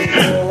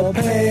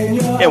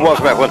 And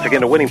welcome back once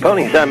again to Winning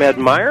Ponies. I'm Ed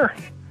Meyer.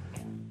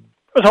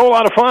 It was a whole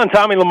lot of fun.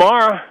 Tommy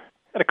LaMarra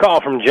had a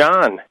call from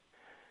John.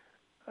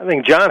 I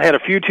think John had a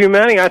few too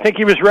many. I think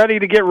he was ready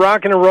to get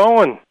rocking and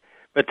rolling.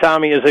 But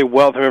Tommy is a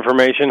wealth of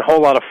information, a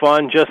whole lot of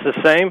fun, just the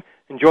same.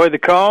 Enjoyed the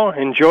call,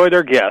 enjoyed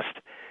our guest.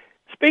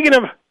 Speaking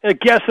of a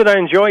guest that I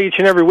enjoy each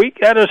and every week,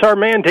 that is our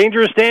man,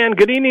 Dangerous Dan.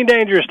 Good evening,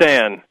 Dangerous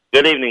Dan.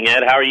 Good evening,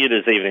 Ed. How are you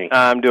this evening?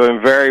 I'm doing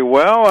very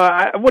well.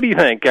 What do you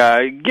think?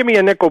 Give me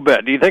a nickel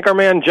bet. Do you think our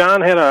man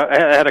John had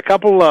a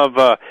couple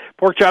of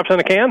pork chops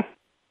in a can?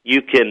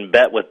 You can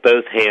bet with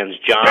both hands.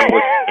 John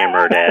was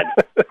hammered, Ed.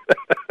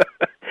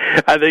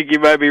 I think you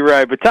might be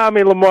right. But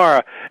Tommy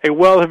LaMarra, a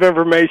wealth of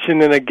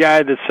information and a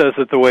guy that says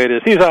it the way it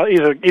is. He's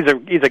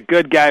a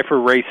good guy for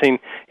racing,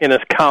 and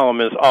his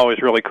column is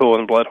always really cool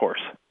in Blood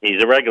Horse.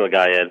 He's a regular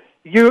guy, Ed.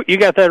 You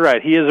got that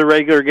right. He is a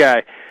regular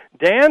guy.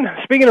 Dan,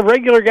 speaking of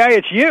regular guy,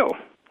 it's you.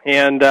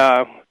 And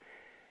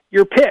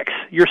your picks,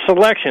 your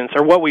selections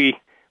are what we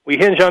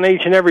hinge on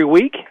each and every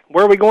week.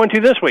 Where are we going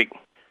to this week?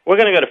 We're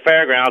going to go to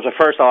Fairgrounds, but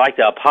first I'd like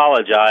to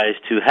apologize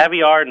to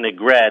Javier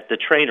Negret, the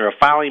trainer who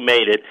finally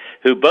made it,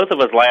 who both of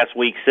us last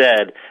week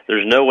said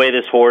there's no way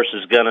this horse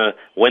is going to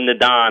win the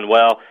Don.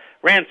 Well,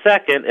 ran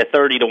second at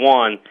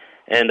 30-1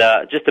 and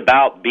just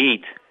about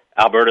beat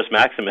Albertus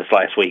Maximus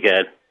last week,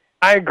 Ed.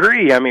 I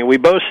agree. I mean, we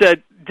both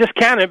said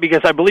discount it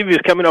because I believe he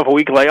was coming off a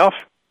week layoff.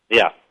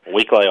 Yeah, a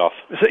week layoff.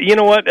 So, you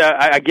know what?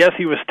 I guess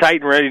he was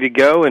tight and ready to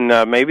go,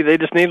 and maybe they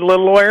just need a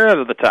little air out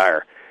of the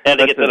tire. And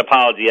to get that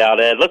apology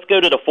out, Ed. Let's go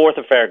to the fourth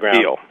of Fairgrounds.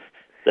 Deal.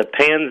 The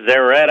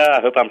Panzeretta.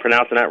 I hope I'm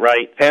pronouncing that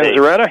right.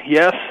 Panzeretta,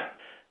 yes.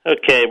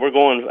 Okay, we're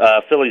going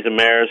fillies and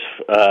mares,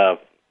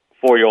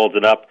 4-year-olds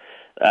and up.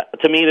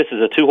 To me, this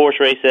is a two-horse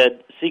race,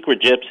 Ed.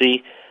 Secret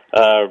Gypsy,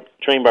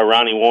 trained by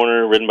Ronnie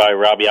Warner, ridden by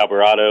Robbie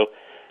Alvarado.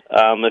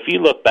 If you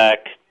look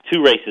back,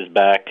 2 races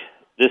back,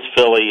 this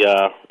filly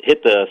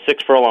hit the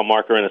 6-furlong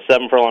marker in a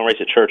 7-furlong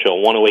race at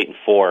Churchill,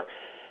 108-4.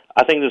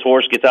 I think this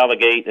horse gets out of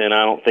the gate, and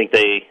I don't think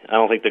they're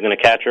going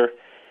to catch her.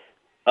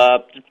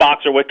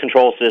 Boxer with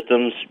control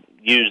systems,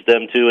 use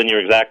them too in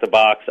your exacta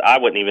box.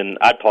 I'd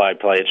probably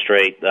play it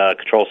straight.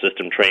 Control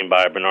system trained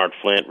by Bernard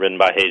Flint, ridden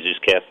by Jesus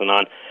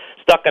Castanon.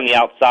 Stuck on the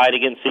outside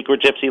against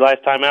Secret Gypsy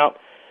last time out.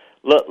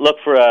 Look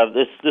for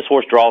this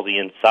horse draws the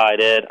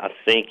inside, Ed. I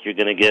think you're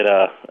going to get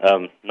a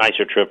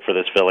nicer trip for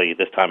this filly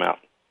this time out.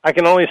 I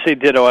can only say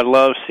ditto. I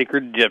love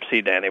Secret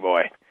Gypsy, Danny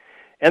boy.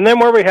 And then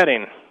where are we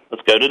heading?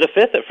 Let's go to the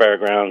 5th at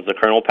Fairgrounds, the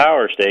Colonel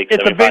Power Stakes.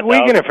 It's a big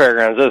weekend at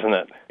Fairgrounds, isn't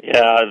it?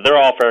 Yeah, they're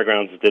all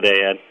Fairgrounds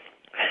today, Ed.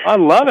 I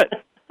love it.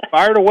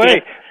 Fire it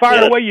away.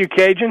 Fire it away, you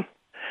Cajun.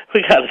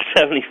 We got a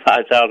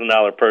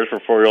 $75,000 purse for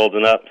 4-year-olds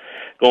and up,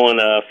 going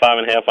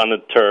 5.5 on the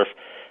turf.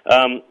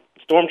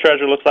 Storm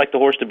Treasure looks like the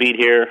horse to beat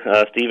here.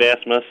 Steve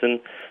Asmussen,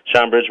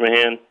 Sean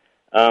Bridgman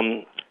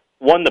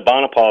won the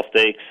Bonaparte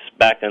Stakes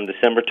back on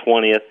December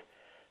 20th.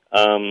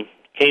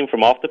 Came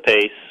from off the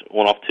pace,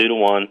 went off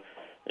 2-1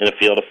 in a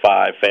field of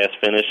 5. Fast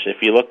finish. If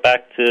you look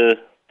back to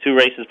 2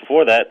 races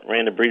before that,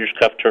 ran the Breeders'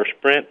 Cup Turf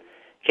Sprint.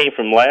 Came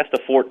from last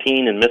to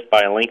 14 and missed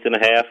by a length and a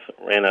half.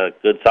 Ran a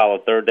good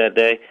solid third that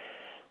day.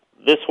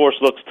 This horse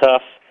looks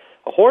tough.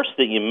 A horse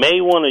that you may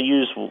want to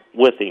use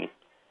with him,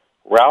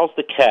 Rouse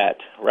the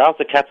Cat. Rouse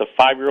the Cat's a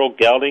 5-year-old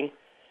gelding.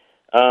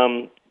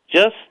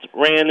 Just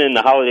ran in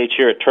the holiday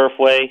cheer at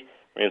Turfway.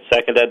 Ran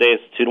second that day.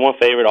 It's a 2-1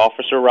 favorite.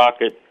 Officer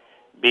Rocket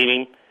beat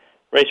him.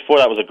 Race before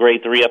that was a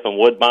grade 3 up in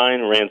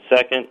Woodbine. Ran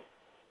second.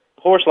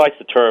 The horse likes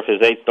the turf.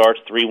 His 8 starts,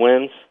 3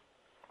 wins.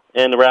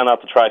 And to round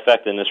out the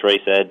trifecta in this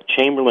race, Ed,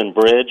 Chamberlain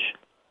Bridge.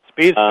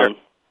 Speedster.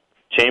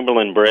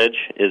 Chamberlain Bridge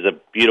is a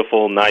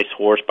beautiful, nice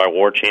horse by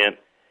Warchant,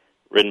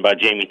 ridden by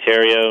Jamie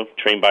Theriault,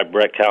 trained by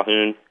Brett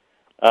Calhoun.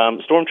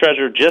 Storm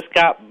Treasure just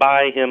got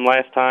by him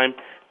last time.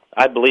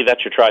 I believe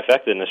that's your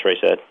trifecta in this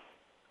race, Ed.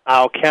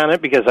 I'll count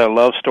it because I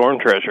love Storm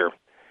Treasure.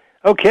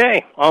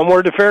 Okay,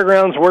 onward to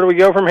Fairgrounds. Where do we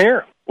go from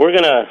here? We're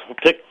going to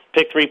pick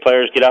 3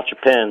 players, get out your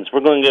pens. We're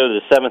going to go to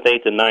the 7th,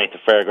 8th, and 9th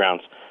at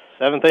Fairgrounds.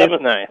 7th, 8th,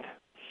 and 9th.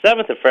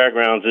 7th at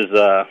Fairgrounds is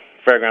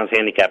Fairgrounds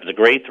handicap. It's a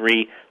grade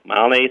 3,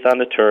 mile and 1/8 on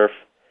the turf.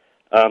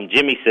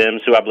 Jimmy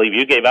Sims, who I believe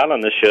you gave out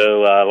on this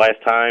show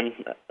last time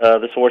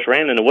this horse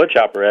ran in the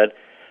Woodchopper, Ed,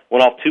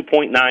 went off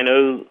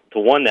 2.90 to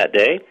 1 that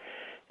day.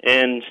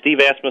 And Steve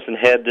Asmussen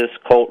had this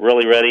colt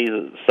really ready,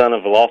 the son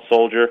of a lost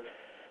soldier,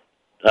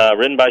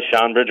 ridden by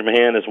Sean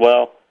Bridgman as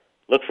well.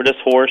 Look for this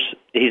horse.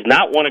 He's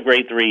not won a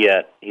grade 3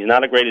 yet. He's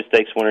not a graded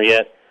stakes winner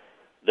yet.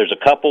 There's a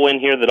couple in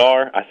here that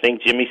are. I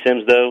think Jimmy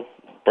Sims, though,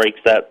 breaks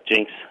that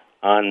jinx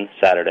on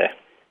Saturday.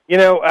 You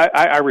know,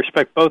 I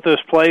respect both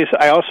those plays.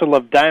 I also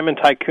love Diamond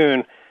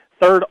Tycoon,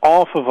 third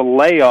off of a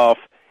layoff.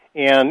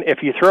 And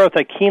if you throw out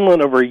that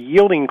Keeneland over a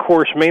yielding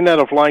course, may not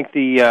have liked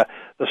the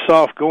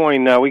soft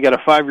going. We got a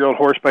 5-year-old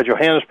horse by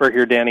Johannesburg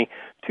here, Danny.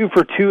 2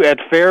 for 2 at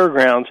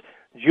Fairgrounds.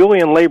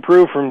 Julian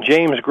Leproux from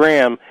James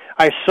Graham.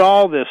 I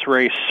saw this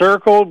race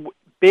circled,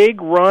 big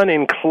run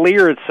and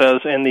clear, it says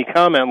in the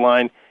comment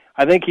line.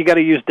 I think you got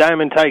to use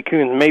Diamond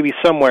Tycoon maybe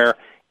somewhere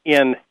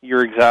in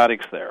your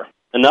exotics there.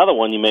 Another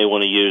one you may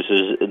want to use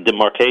is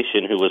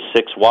Demarcation, who was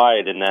 6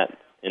 wide in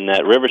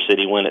that River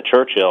City win at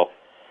Churchill.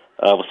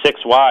 Was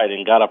 6 wide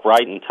and got up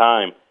right in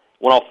time.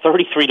 Went off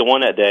 33 to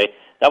 1 that day.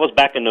 That was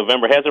back in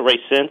November. Hasn't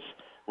raced since.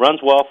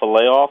 Runs well for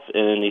layoff,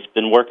 and he's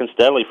been working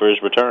steadily for his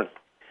return.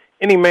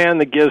 Any man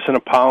that gives an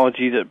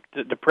apology to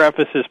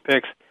preface his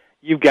picks,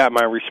 you've got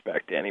my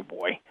respect, Danny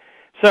boy.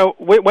 So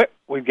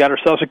we've got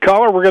ourselves a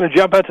caller. We're going to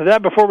jump out to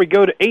that before we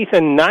go to 8th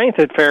and 9th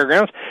at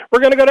Fairgrounds. We're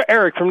going to go to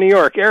Eric from New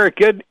York. Eric,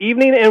 good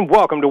evening and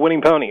welcome to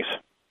Winning Ponies.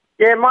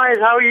 Yeah, Myers,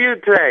 how are you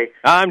today?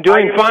 I'm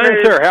doing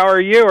fine, sir. How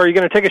are you? Are you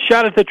going to take a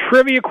shot at the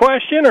trivia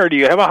question, or do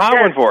you have a hot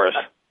one for us?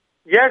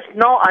 Yes,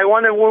 no, I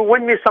want to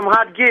win me some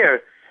hot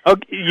gear.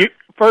 Okay,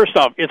 first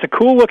off, it's a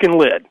cool-looking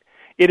lid.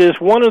 It is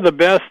one of the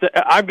best.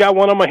 I've got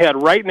one on my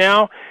head right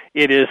now.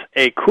 It is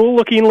a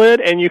cool-looking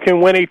lid, and you can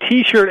win a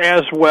T-shirt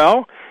as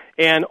well.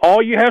 And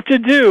all you have to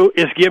do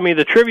is give me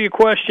the trivia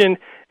question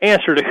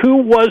answer to who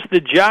was the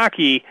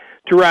jockey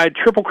to ride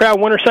Triple Crown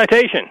Winter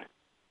Citation?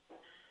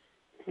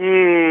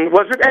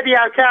 Was it Eddie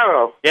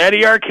Arcaro?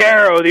 Eddie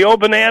Arcaro, the old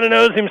banana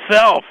nose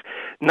himself,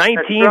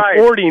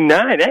 1949.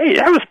 Right. Hey,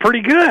 that was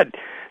pretty good.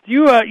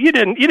 You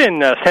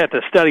didn't have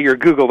to study or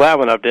Google that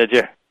one up, did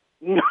you?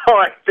 No,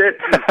 I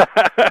didn't.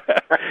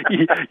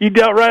 you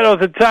dealt right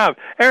off the top.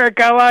 Eric,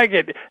 I like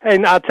it.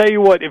 And I'll tell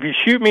you what, if you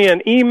shoot me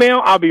an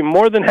email, I'll be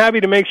more than happy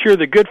to make sure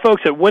the good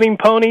folks at Winning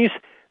Ponies,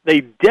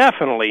 they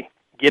definitely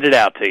get it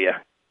out to you.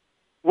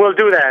 We'll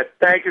do that.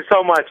 Thank you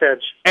so much,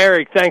 Edge.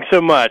 Eric, thanks so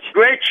much.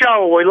 Great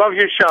show. We love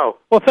your show.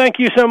 Well, thank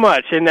you so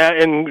much. And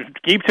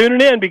keep tuning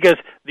in because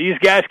these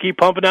guys keep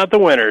pumping out the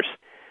winners.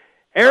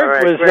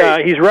 Eric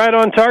he's right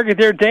on target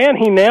there. Dan,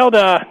 he nailed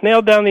down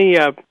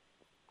the...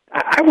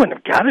 I wouldn't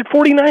have got it.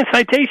 49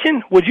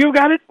 Citation. Would you have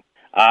got it?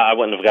 I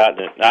wouldn't have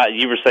gotten it.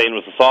 You were saying it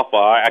was a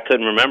softball. I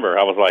couldn't remember.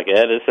 I was like,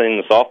 this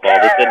ain't the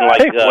softball. This didn't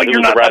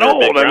you're not that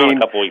old. A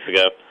couple weeks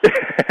ago.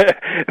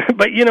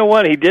 But you know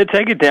what? He did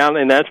take it down,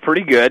 and that's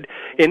pretty good.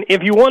 And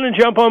if you want to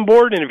jump on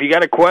board, and if you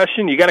got a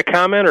question, you got a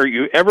comment, or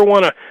you ever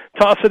want to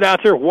toss it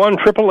out there,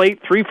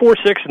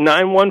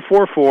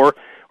 1-888-346-9144, or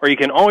you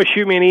can always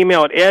shoot me an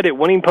email at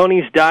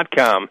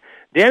ed@winningponies.com.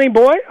 Danny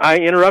boy, I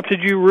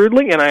interrupted you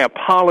rudely, and I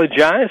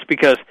apologize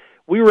because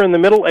we were in the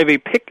middle of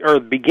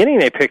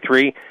beginning a pick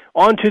 3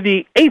 onto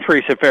the 8th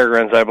race at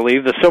Fairgrounds, I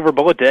believe, the Silver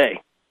Bullet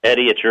Day.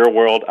 Eddie, it's your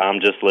world. I'm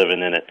just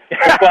living in it.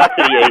 Let's go out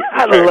to the 8th.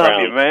 I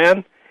love you,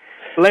 man.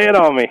 Lay it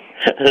on me.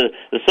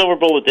 The Silver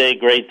Bullet Day,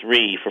 grade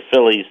 3 for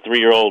fillies,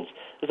 3-year-olds.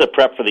 This is a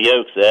prep for the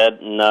Oaks, Ed.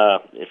 And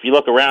if you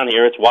look around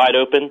here, it's wide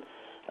open.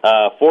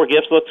 4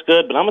 Gifts looks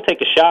good, but I'm going to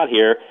take a shot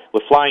here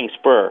with Flying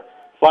Spur.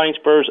 Flying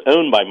Spur is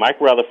owned by Mike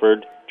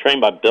Rutherford,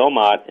 trained by Bill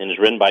Mott, and is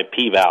ridden by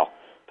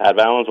Pat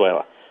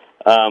Valenzuela.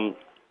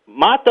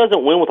 Mott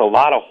doesn't win with a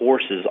lot of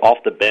horses off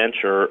the bench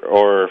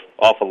or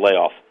off a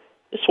layoff.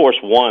 This horse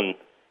won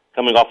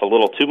coming off a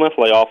little 2-month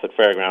layoff at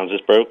Fairgrounds.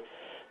 Just broke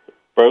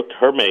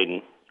her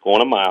maiden,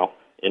 going a mile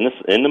in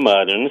the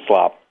mud, in the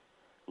slop.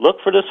 Look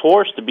for this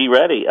horse to be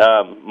ready.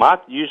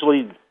 Mott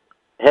usually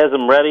has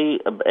him ready.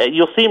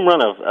 You'll see him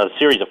run a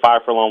series of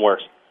 5 furlong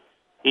works.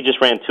 He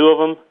just ran 2 of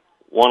them,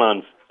 one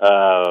on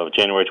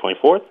January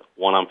 24th,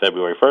 one on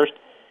February 1st.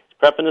 He's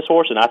prepping this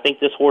horse, and I think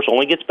this horse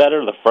only gets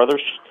better the further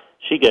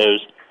she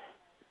goes.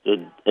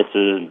 It's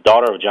the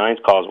daughter of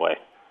Giants Causeway.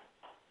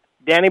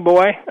 Danny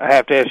boy, I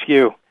have to ask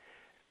you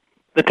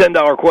the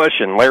 $10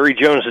 question. Larry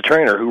Jones, the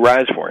trainer, who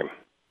rides for him?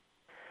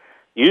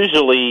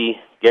 Usually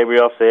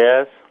Gabriel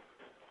Saez.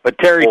 But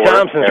Terry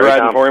Thompson's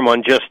riding for him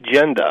on Just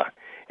Genda.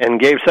 And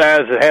Gabe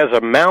Saez has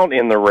a mount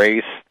in the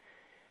race.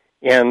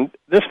 And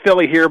this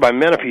filly here by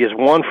Menifee is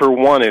 1 for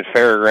 1 at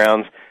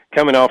Fairgrounds,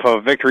 coming off of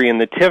a victory in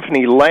the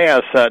Tiffany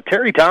Lass.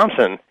 Terry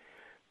Thompson,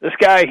 this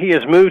guy, he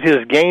has moved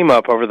his game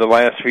up over the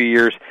last few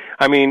years.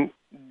 I mean,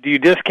 do you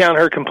discount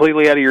her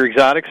completely out of your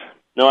exotics?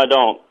 No, I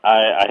don't.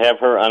 I have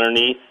her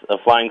underneath a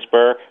Flying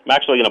Spur. I'm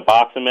actually going to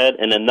box him, Ed,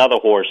 and another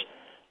horse,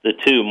 the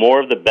 2,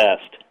 more of the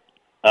best.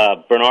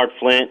 Bernard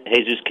Flint,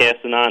 Jesus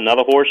Castanon,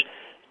 another horse,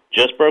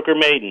 just broke her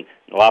maiden.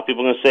 A lot of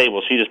people are going to say,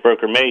 well, she just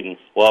broke her maiden.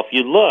 Well, if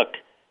you look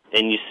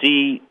and you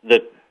see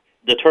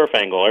the turf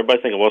angle,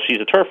 everybody's thinking, well,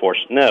 she's a turf horse.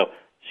 No,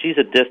 she's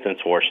a distance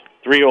horse.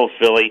 3-year-old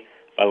filly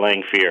by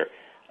Langfear.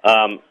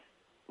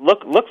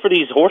 Look for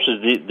these horses,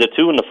 the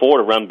 2 and the 4,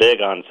 to run big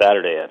on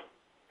Saturday, Ed.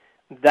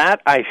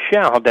 That I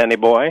shall, Danny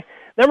boy.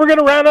 Then we're going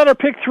to round out our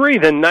pick 3,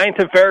 the 9th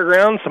at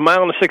Fairgrounds, a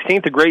mile and the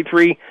 16th, a grade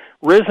 3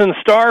 Risen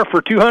Star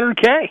for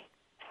 $200K.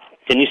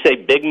 Can you say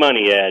big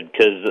money, Ed?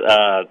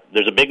 Because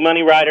there's a big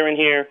money rider in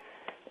here,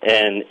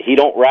 and he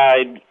don't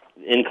ride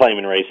in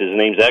claiming races. His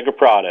name's Edgar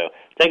Prado.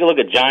 Take a look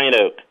at Giant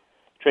Oak,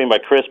 trained by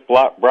Chris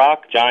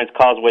Brock, Giants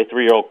Causeway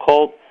 3-year-old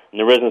colt, and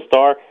the Risen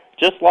Star.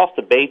 Just lost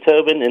to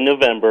Beethoven in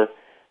November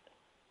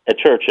at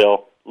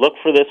Churchill. Look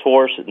for this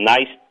horse.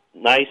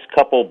 Nice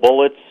couple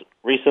bullets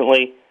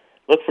recently.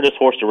 Look for this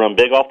horse to run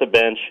big off the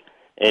bench,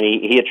 and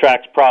he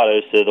attracts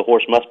Prado, so the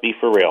horse must be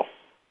for real.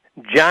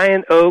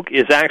 Giant Oak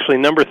is actually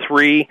number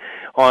 3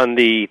 on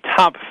the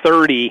top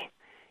 30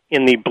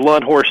 in the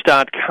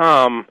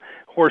bloodhorse.com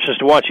horses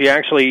to watch.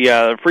 Actually,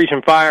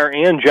 Frisian Fire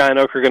and Giant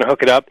Oak are going to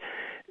hook it up.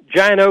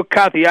 Giant Oak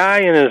caught the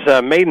eye in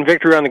his maiden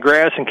victory on the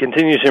grass and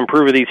continues to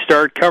improve with each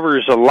start.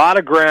 Covers a lot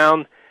of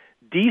ground,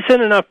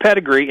 decent enough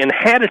pedigree, and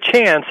had a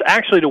chance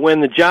actually to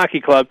win the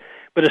Jockey Club,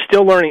 but is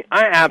still learning.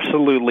 I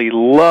absolutely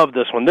love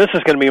this one. This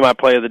is going to be my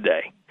play of the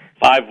day.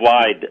 5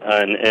 wide,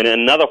 and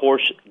another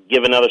horse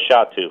give another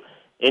shot to.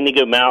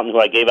 Indigo Mountain, who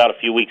I gave out a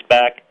few weeks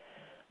back,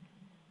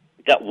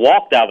 got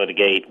walked out of the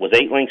gate, was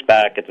 8 lengths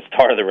back at the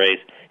start of the race,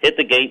 hit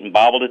the gate and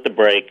bobbled at the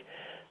break.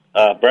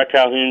 Brett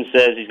Calhoun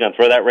says he's going to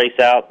throw that race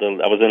out.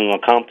 I was in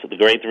LeCompte, the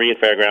grade 3 at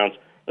Fairgrounds.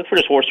 Look for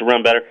this horse to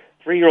run better.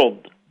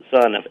 3-year-old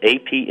son of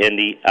AP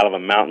Indy out of a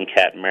Mountain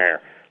Cat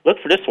mare. Look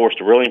for this horse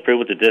to really improve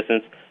with the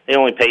distance. They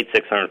only paid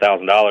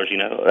 $600,000, you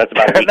know. That's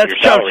about a week of your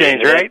salary. That's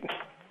chump change, right?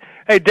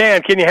 Hey,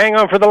 Dan, can you hang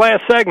on for the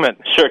last segment?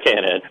 Sure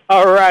can, Ed.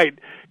 All right.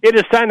 It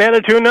is time to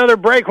head to another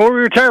break. When we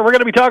return, we're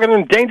going to be talking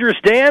to Dangerous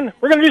Dan.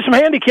 We're going to do some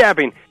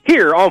handicapping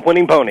here on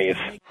Winning Ponies.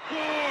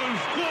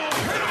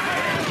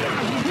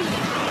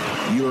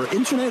 Your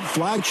internet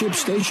flagship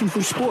station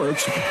for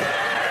sports.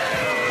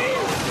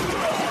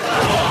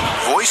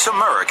 Voice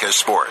America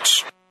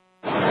Sports.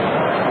 And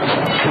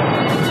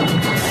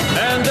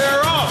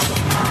they're off.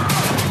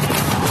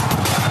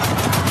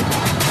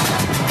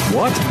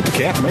 What?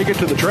 Can't make it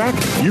to the track?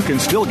 You can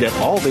still get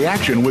all the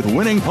action with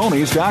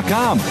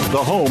winningponies.com,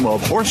 the home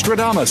of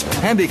Horstradamus,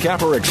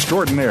 handicapper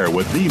extraordinaire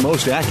with the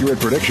most accurate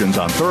predictions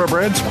on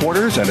thoroughbreds,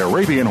 quarters, and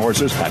Arabian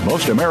horses at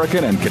most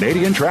American and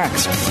Canadian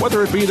tracks.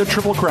 Whether it be the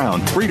Triple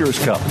Crown,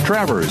 Breeders' Cup,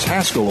 Travers,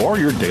 Haskell, or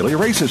your daily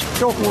races,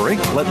 don't worry.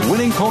 Let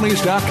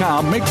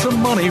winningponies.com make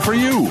some money for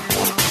you.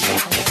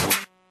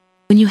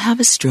 When you have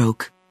a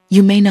stroke,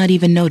 you may not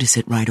even notice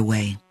it right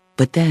away.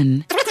 But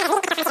then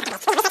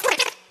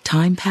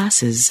time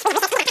passes,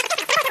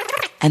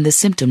 and the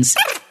symptoms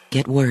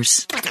get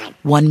worse.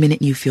 1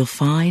 minute you feel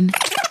fine,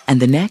 and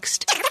the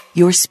next,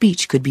 your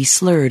speech could be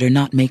slurred or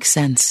not make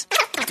sense.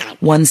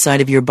 One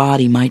side of your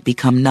body might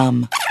become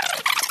numb.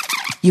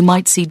 You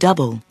might see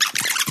double.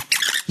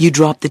 You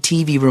drop the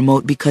TV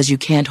remote because you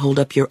can't hold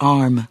up your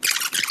arm.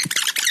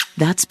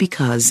 That's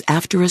because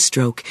after a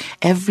stroke,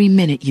 every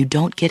minute you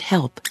don't get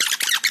help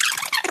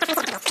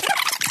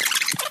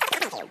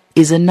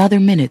is another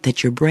minute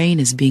that your brain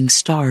is being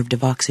starved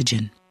of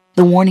oxygen.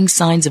 The warning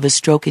signs of a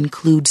stroke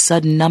include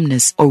sudden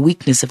numbness or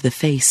weakness of the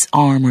face,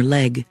 arm, or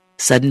leg,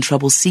 sudden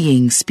trouble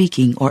seeing,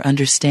 speaking, or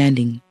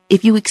understanding.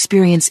 If you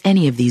experience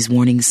any of these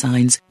warning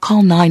signs,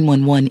 call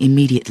 911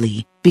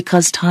 immediately,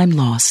 because time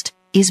lost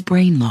is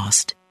brain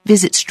lost.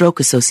 Visit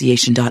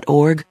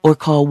strokeassociation.org or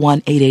call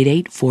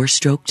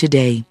 1-888-4STROKE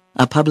today.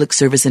 A public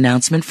service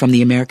announcement from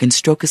the American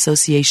Stroke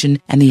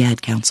Association and the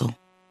Ad Council.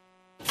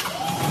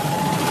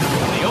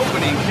 The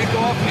opening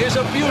kickoff is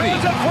a beauty.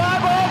 It's a fly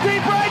ball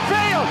deep right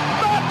field.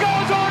 Back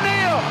goes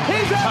O'Neill.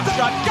 He's at the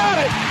shot.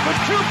 Got it with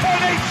 2.8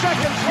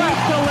 seconds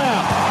left to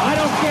left. I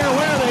don't care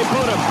where they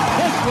put him.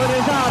 This one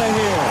is out of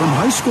here. From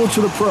high school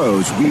to the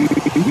pros, we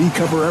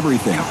cover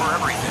everything.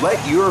 Let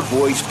your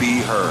voice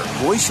be heard.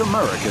 Voice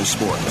America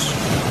Sports.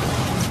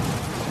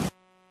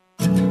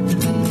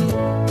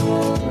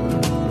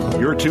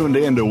 You're tuned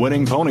in to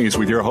Winning Ponies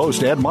with your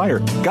host, Ed Meyer.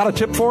 Got a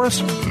tip for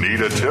us?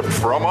 Need a tip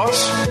from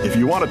us? If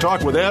you want to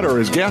talk with Ed or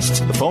his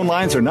guests, the phone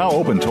lines are now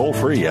open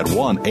toll-free at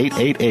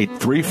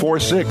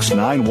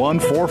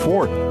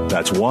 1-888-346-9144.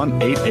 That's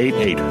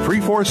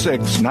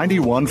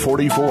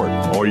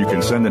 1-888-346-9144. Or you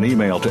can send an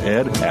email to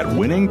ed at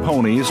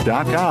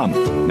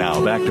winningponies.com.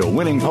 Now back to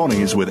Winning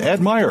Ponies with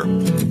Ed Meyer.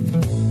 And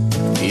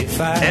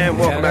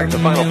welcome back to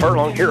the Final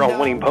Furlong here on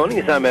Winning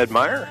Ponies. I'm Ed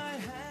Meyer.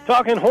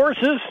 Talking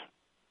horses.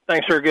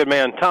 Thanks to our good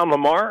man, Tom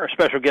LaMarra, our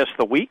special guest of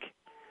the week.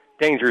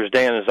 Dangerous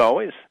Dan, as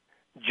always.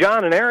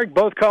 John and Eric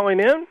both calling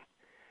in.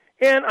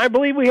 And I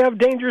believe we have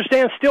Dangerous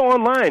Dan still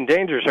online.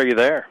 Dangerous, are you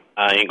there?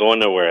 I ain't going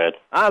nowhere, Ed.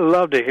 I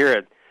love to hear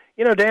it.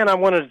 You know, Dan, I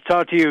wanted to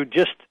talk to you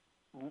just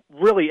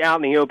really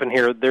out in the open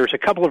here. There's a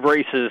couple of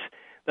races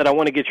that I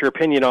want to get your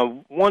opinion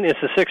on. One is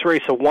the 6th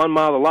race of 1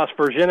 mile, the Las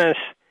Virgenes,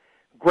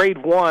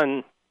 Grade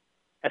 1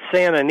 at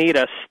Santa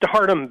Anita,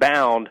 stardom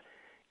bound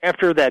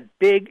after that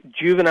big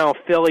juvenile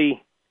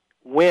filly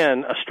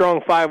win, a strong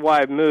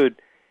 5-wide mood.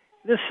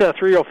 This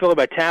 3-year-old filly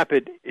by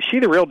Tappet, is she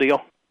the real deal?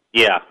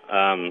 Yeah,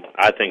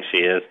 I think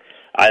she is.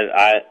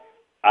 I'm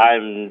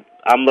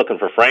looking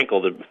for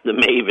Frankel to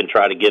may even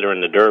try to get her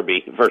in the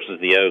Derby versus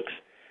the Oaks.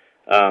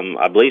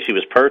 I believe she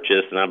was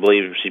purchased, and I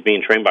believe she's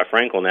being trained by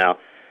Frankel now.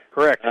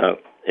 Correct.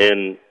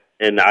 And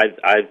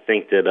I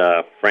think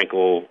that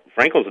Frankel's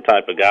the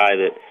type of guy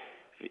that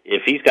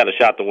if he's got a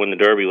shot to win the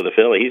Derby with a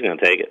filly, he's going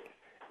to take it.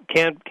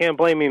 Can't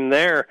blame him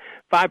there.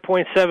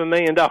 $5.7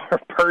 million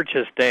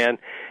purchase, Dan.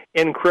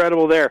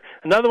 Incredible there.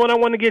 Another one I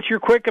want to get your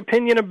quick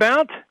opinion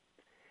about,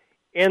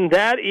 and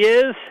that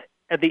is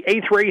at the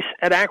 8th race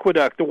at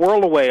Aqueduct, the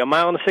World Away, 1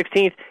 mile and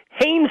 16th,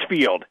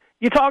 Haynesfield.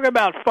 You talk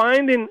about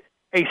finding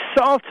a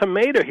soft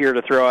tomato here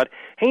to throw at.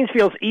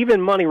 Haynesfield's even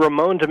money,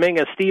 Ramon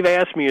Dominguez, Steve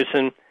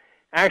Asmussen,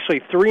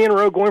 actually 3 in a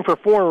row, going for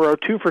 4 in a row,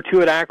 2 for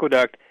 2 at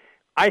Aqueduct.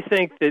 I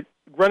think that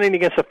running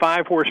against a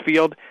 5-horse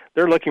field,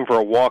 they're looking for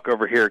a walk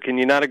over here. Can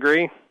you not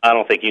agree? I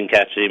don't think you can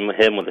catch him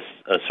with a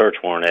search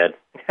warrant, Ed.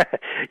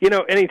 You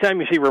know, anytime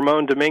you see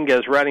Ramon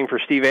Dominguez riding for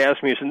Steve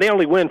Asmussen, they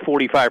only win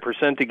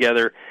 45%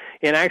 together.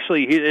 And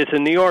actually, it's a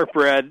New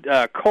York-bred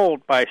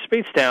colt by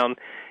Speightstown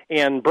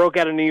and broke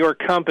out a New York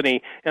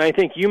company. And I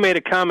think you made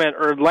a comment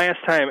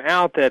last time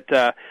out that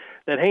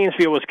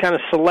Haynesfield was kind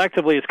of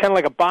selectively, it's kind of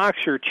like a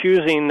boxer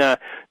choosing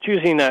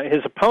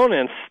his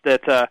opponents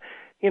that,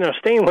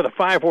 staying with a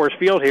 5-horse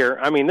field here,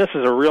 I mean, this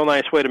is a real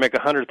nice way to make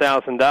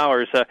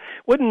 $100,000.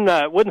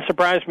 Wouldn't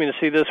surprise me to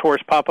see this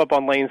horse pop up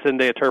on Lanes End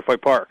Day at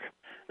Turfway Park.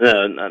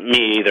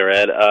 Me either,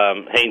 Ed.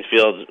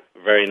 Haynesfield's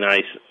very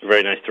nice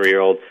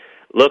 3-year-old.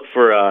 Look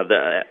for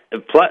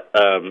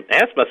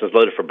Asmussen's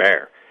loaded for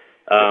bear.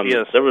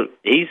 Yes.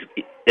 He's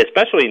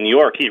especially in New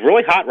York. He's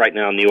really hot right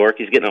now in New York.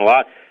 He's getting a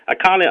lot. I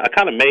kind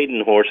of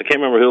maiden horse. I can't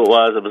remember who it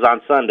was. It was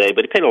on Sunday,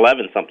 but he paid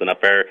 $11-something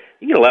up there.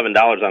 You get $11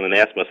 on an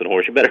Asmussen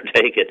horse. You better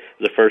take it.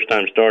 It was a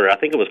first-time starter. I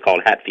think it was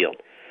called Hatfield.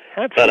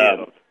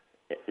 But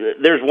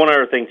there's one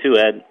other thing too,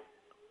 Ed.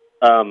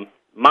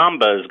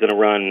 Mamba is going to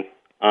run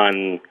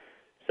on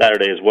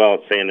Saturday as well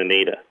at Santa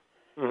Anita.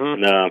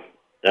 Mm-hmm. And,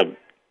 the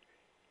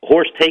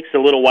horse takes a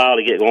little while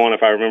to get going.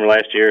 If I remember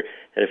last year,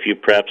 had a few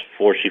preps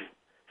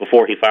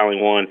before he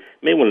finally won.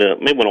 May want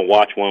to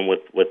watch one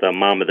with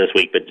Mamba this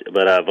week, but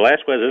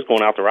Velasquez is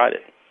going out to ride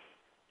it.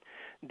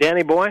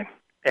 Danny boy,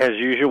 as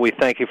usual, we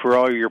thank you for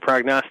all your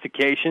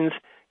prognostications,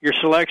 your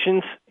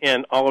selections,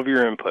 and all of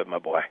your input, my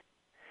boy.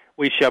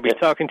 We shall be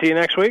talking to you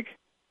next week.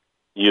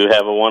 You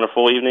have a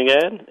wonderful evening,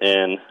 Ed,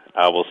 and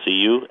I will see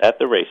you at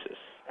the races.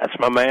 That's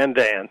my man,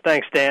 Dan.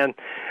 Thanks, Dan.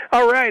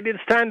 All right, it's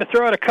time to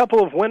throw out a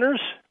couple of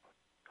winners,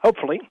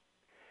 hopefully.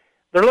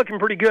 They're looking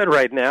pretty good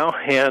right now,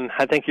 and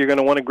I think you're going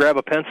to want to grab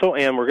a pencil,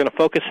 and we're going to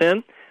focus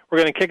in. We're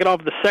going to kick it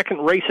off the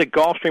 2nd race at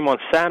Gulfstream on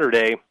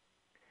Saturday.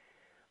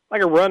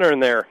 Like a runner in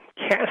there,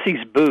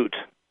 Cassie's Boot.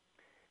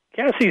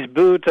 Cassie's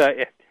Boot,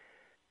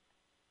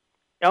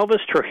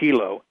 Elvis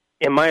Trujillo,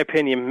 in my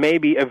opinion, may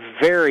be a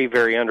very,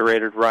 very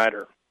underrated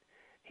rider.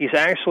 He's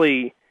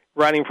actually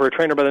riding for a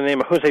trainer by the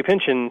name of Jose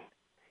Pinchin,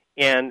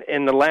 and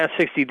in the last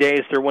 60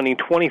 days, they're winning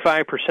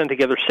 25%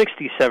 together,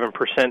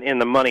 67% in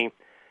the money.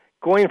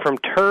 Going from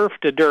turf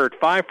to dirt,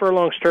 5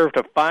 furlongs turf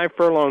to 5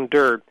 furlong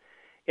dirt.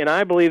 And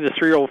I believe the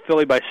 3-year-old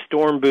filly by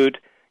Storm Boot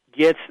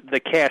gets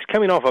the cash.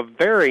 Coming off a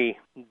very,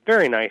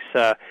 very nice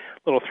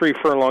little 3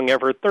 furlong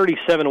effort,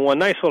 37-1.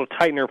 Nice little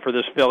tightener for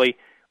this filly.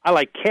 I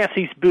like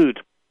Cassie's Boot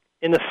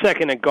in the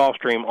 2nd at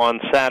Gulfstream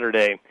on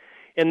Saturday.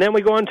 And then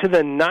we go on to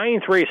the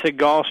 9th race at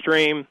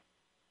Gulfstream.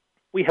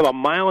 We have a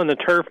mile in the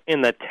turf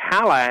in the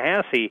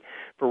Tallahassee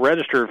for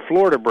registered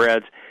Florida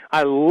breds.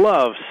 I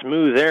love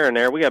Smooth Air in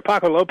there. We got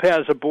Paco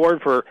Lopez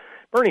aboard for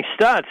Bernie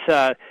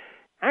Stutz.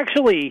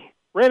 Actually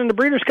ran in the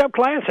Breeders' Cup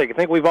Classic. I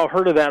think we've all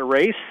heard of that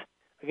race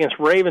against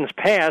Ravens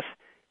Pass.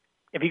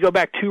 If you go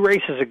back 2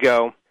 races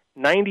ago,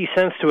 90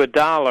 cents to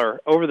 $1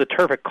 over the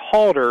turf at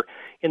Calder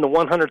in the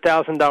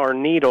 $100,000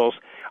 Needles.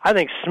 I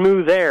think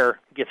Smooth Air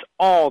gets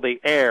all the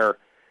air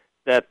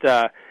that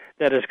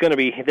is going to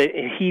be that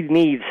he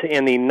needs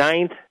in the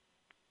 9th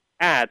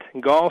at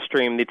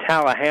Gulfstream, the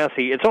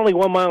Tallahassee. It's only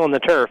 1 mile on the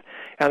turf.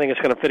 I think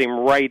it's going to fit him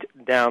right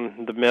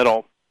down the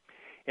middle.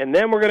 And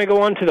then we're going to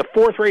go on to the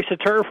 4th race at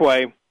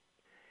Turfway.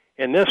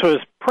 And this was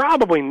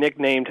probably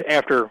nicknamed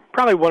after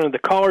probably one of the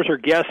callers or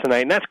guests tonight,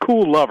 and that's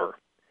Cool Lover.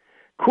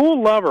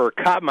 Cool Lover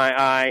caught my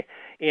eye,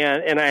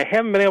 and I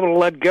haven't been able to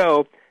let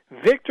go.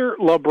 Victor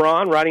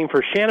LeBron riding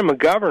for Shannon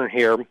McGovern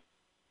here.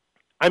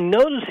 I'm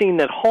noticing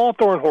that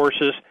Hawthorne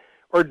horses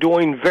are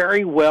doing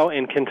very well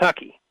in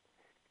Kentucky.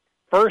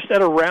 First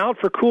at a route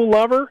for Cool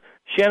Lover,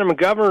 Shannon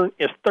McGovern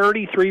is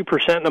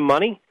 33% in the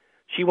money.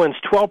 She wins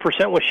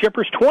 12% with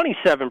shippers,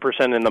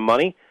 27% in the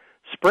money.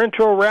 Sprint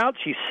to a route,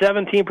 she's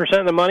 17%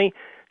 in the money.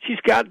 She's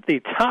got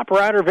the top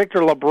rider, Victor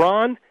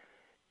LeBron.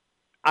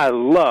 I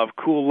love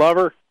Cool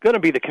Lover. Going to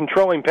be the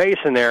controlling pace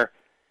in there.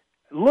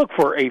 Look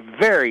for a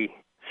very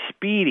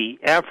speedy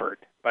effort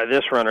by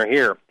this runner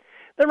here.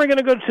 Then we're going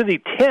to go to the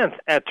 10th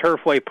at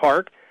Turfway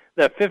Park,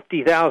 the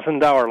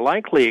 $50,000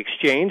 likely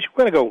exchange.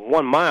 We're going to go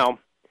 1 mile.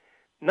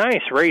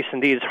 Nice race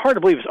indeed. It's hard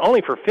to believe it's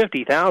only for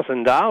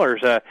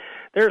 $50,000.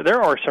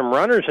 There are some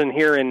runners in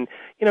here, and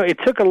it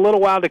took a little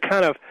while to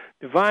kind of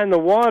divine the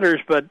waters,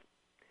 but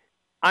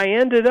I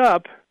ended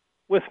up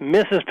with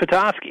Mrs.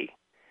 Petoskey.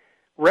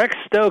 Rex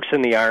Stokes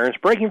in the irons,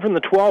 breaking from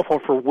the 12th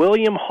hole for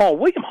William Hall.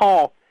 William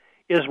Hall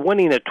is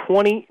winning at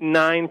 29%.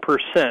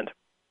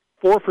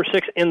 4 for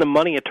 6 in the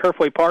money at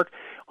Turfway Park.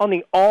 On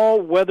the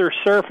all-weather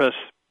surface,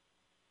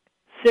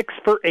 6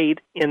 for 8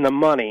 in the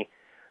money.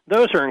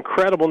 Those are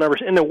incredible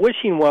numbers. In the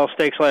Wishing Well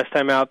Stakes last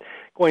time out,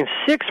 going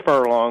 6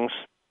 furlongs,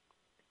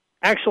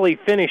 actually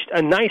finished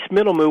a nice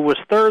middle move, was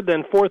 3rd,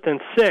 then 4th, and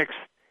 6th.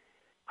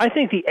 I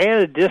think the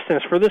added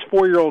distance for this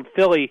 4-year-old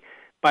filly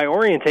by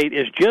Orientate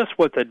is just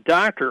what the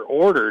doctor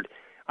ordered.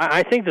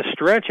 I think the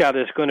stretch out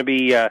is going to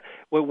be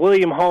what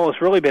William Hall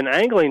has really been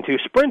angling to.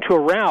 Sprint to a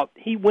route,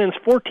 he wins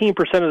 14%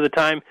 of the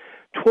time,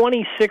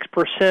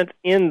 26%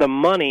 in the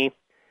money.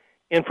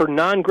 And for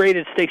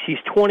non-graded stakes, he's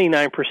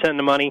 29% in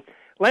the money.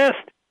 Last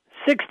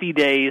 60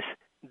 days,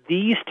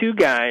 these two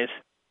guys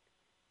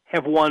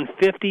have won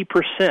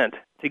 50%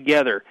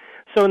 together.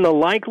 So in the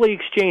likely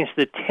exchange,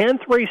 the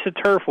 10th race at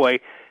Turfway,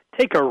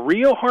 take a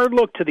real hard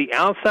look to the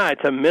outside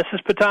to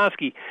Mrs.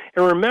 Petoskey.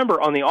 And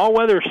remember, on the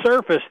all-weather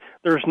surface,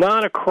 there's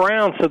not a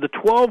crown, so the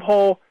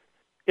 12-hole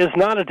is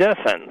not a death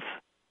sentence.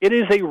 It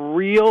is a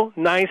real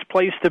nice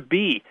place to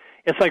be.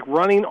 It's like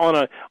running on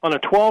a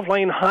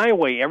 12-lane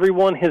highway.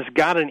 Everyone has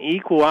got an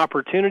equal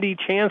opportunity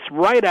chance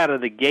right out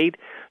of the gate,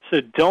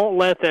 so don't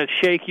let that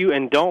shake you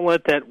and don't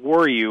let that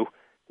worry you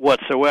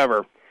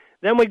whatsoever.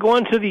 Then we go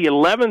on to the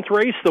 11th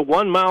race, the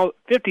 1 mile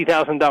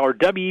 $50,000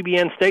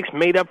 WEBN Stakes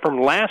made up from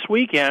last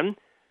weekend.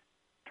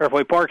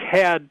 Turfway Park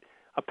had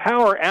a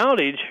power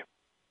outage,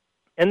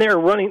 and they're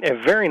running a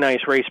very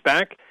nice race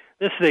back.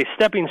 This is a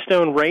stepping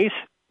stone race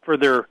for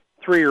their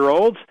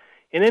 3-year-olds.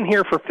 And in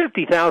here for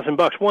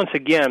 $50,000, once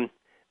again,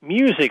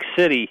 Music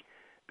City.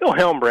 Bill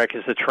Helmbrecht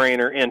is the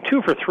trainer, and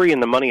 2 for 3 in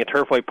the money at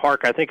Turfway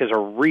Park, I think, is a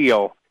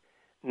real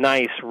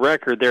nice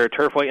record there at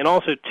Turfway. And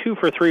also 2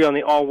 for 3 on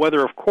the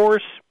all-weather, of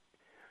course.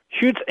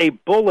 Shoots a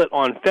bullet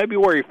on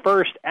February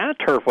 1st at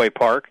Turfway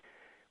Park,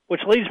 which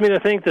leads me to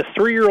think this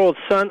 3-year-old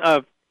son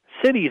of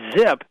City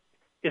Zip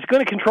is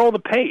going to control the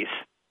pace.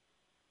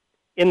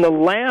 In the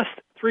last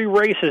 3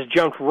 races,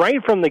 jumped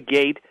right from the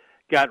gate,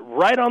 got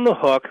right on the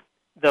hook.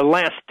 The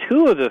last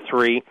 2 of the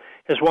 3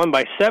 has won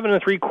by 7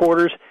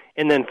 3/4,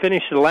 and then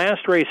finished the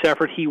last race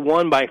effort. He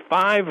won by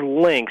 5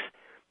 lengths.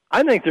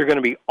 I think they're going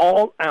to be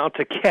all out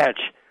to catch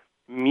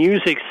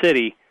Music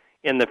City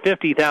in the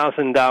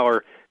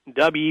 $50,000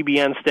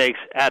 WEBN Stakes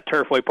at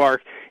Turfway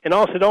Park. And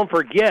also don't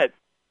forget,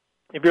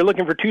 if you're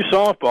looking for 2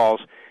 softballs,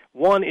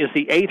 one is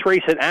the 8th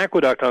race at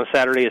Aqueduct on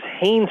Saturday is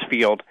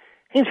Haynesfield.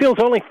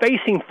 Haynesfield's only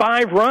facing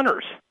 5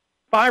 runners.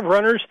 5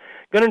 runners,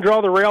 going to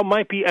draw the rail,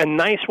 might be a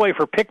nice way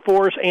for pick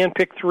 4s and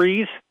pick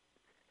 3s.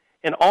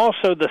 And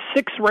also the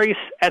 6th race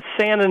at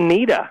Santa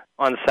Anita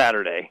on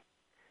Saturday.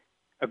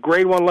 A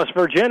Grade 1 Las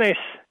Virgenes,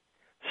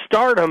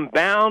 Stardom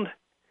Bound,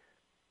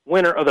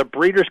 winner of the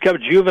Breeders' Cup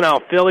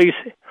Juvenile Fillies.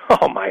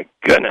 Oh, my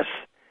goodness.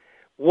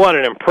 What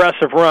an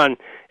impressive run.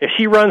 If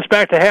she runs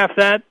back to half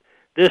that,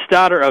 this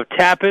daughter of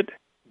Tappet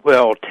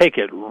will take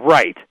it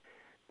right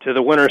to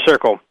the winner's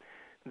circle.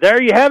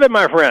 There you have it,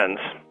 my friends.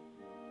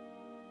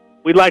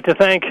 We'd like to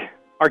thank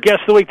our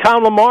guest of the week,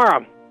 Tom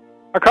LaMarra,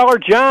 our caller,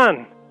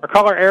 John, our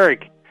caller,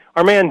 Eric,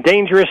 our man,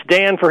 Dangerous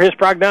Dan, for his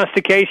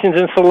prognostications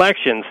and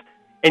selections,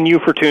 and you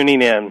for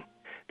tuning in.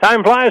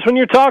 Time flies when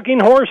you're talking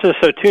horses,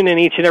 so tune in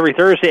each and every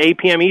Thursday, 8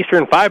 p.m.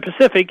 Eastern, 5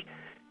 Pacific,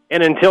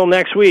 And until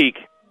next week,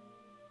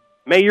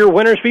 may your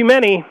winners be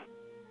many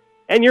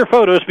and your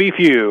photos be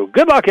few.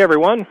 Good luck,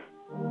 everyone.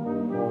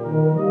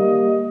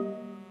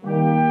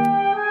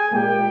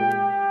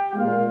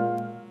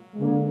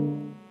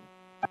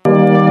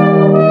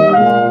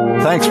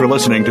 Thanks for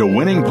listening to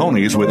Winning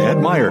Ponies with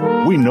Ed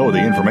Meyer. We know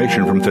the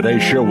information from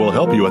today's show will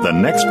help you at the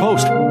next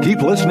post.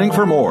 Keep listening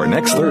for more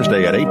next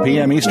Thursday at 8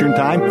 p.m. Eastern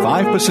Time,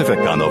 5 Pacific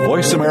on the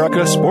Voice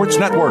America Sports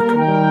Network.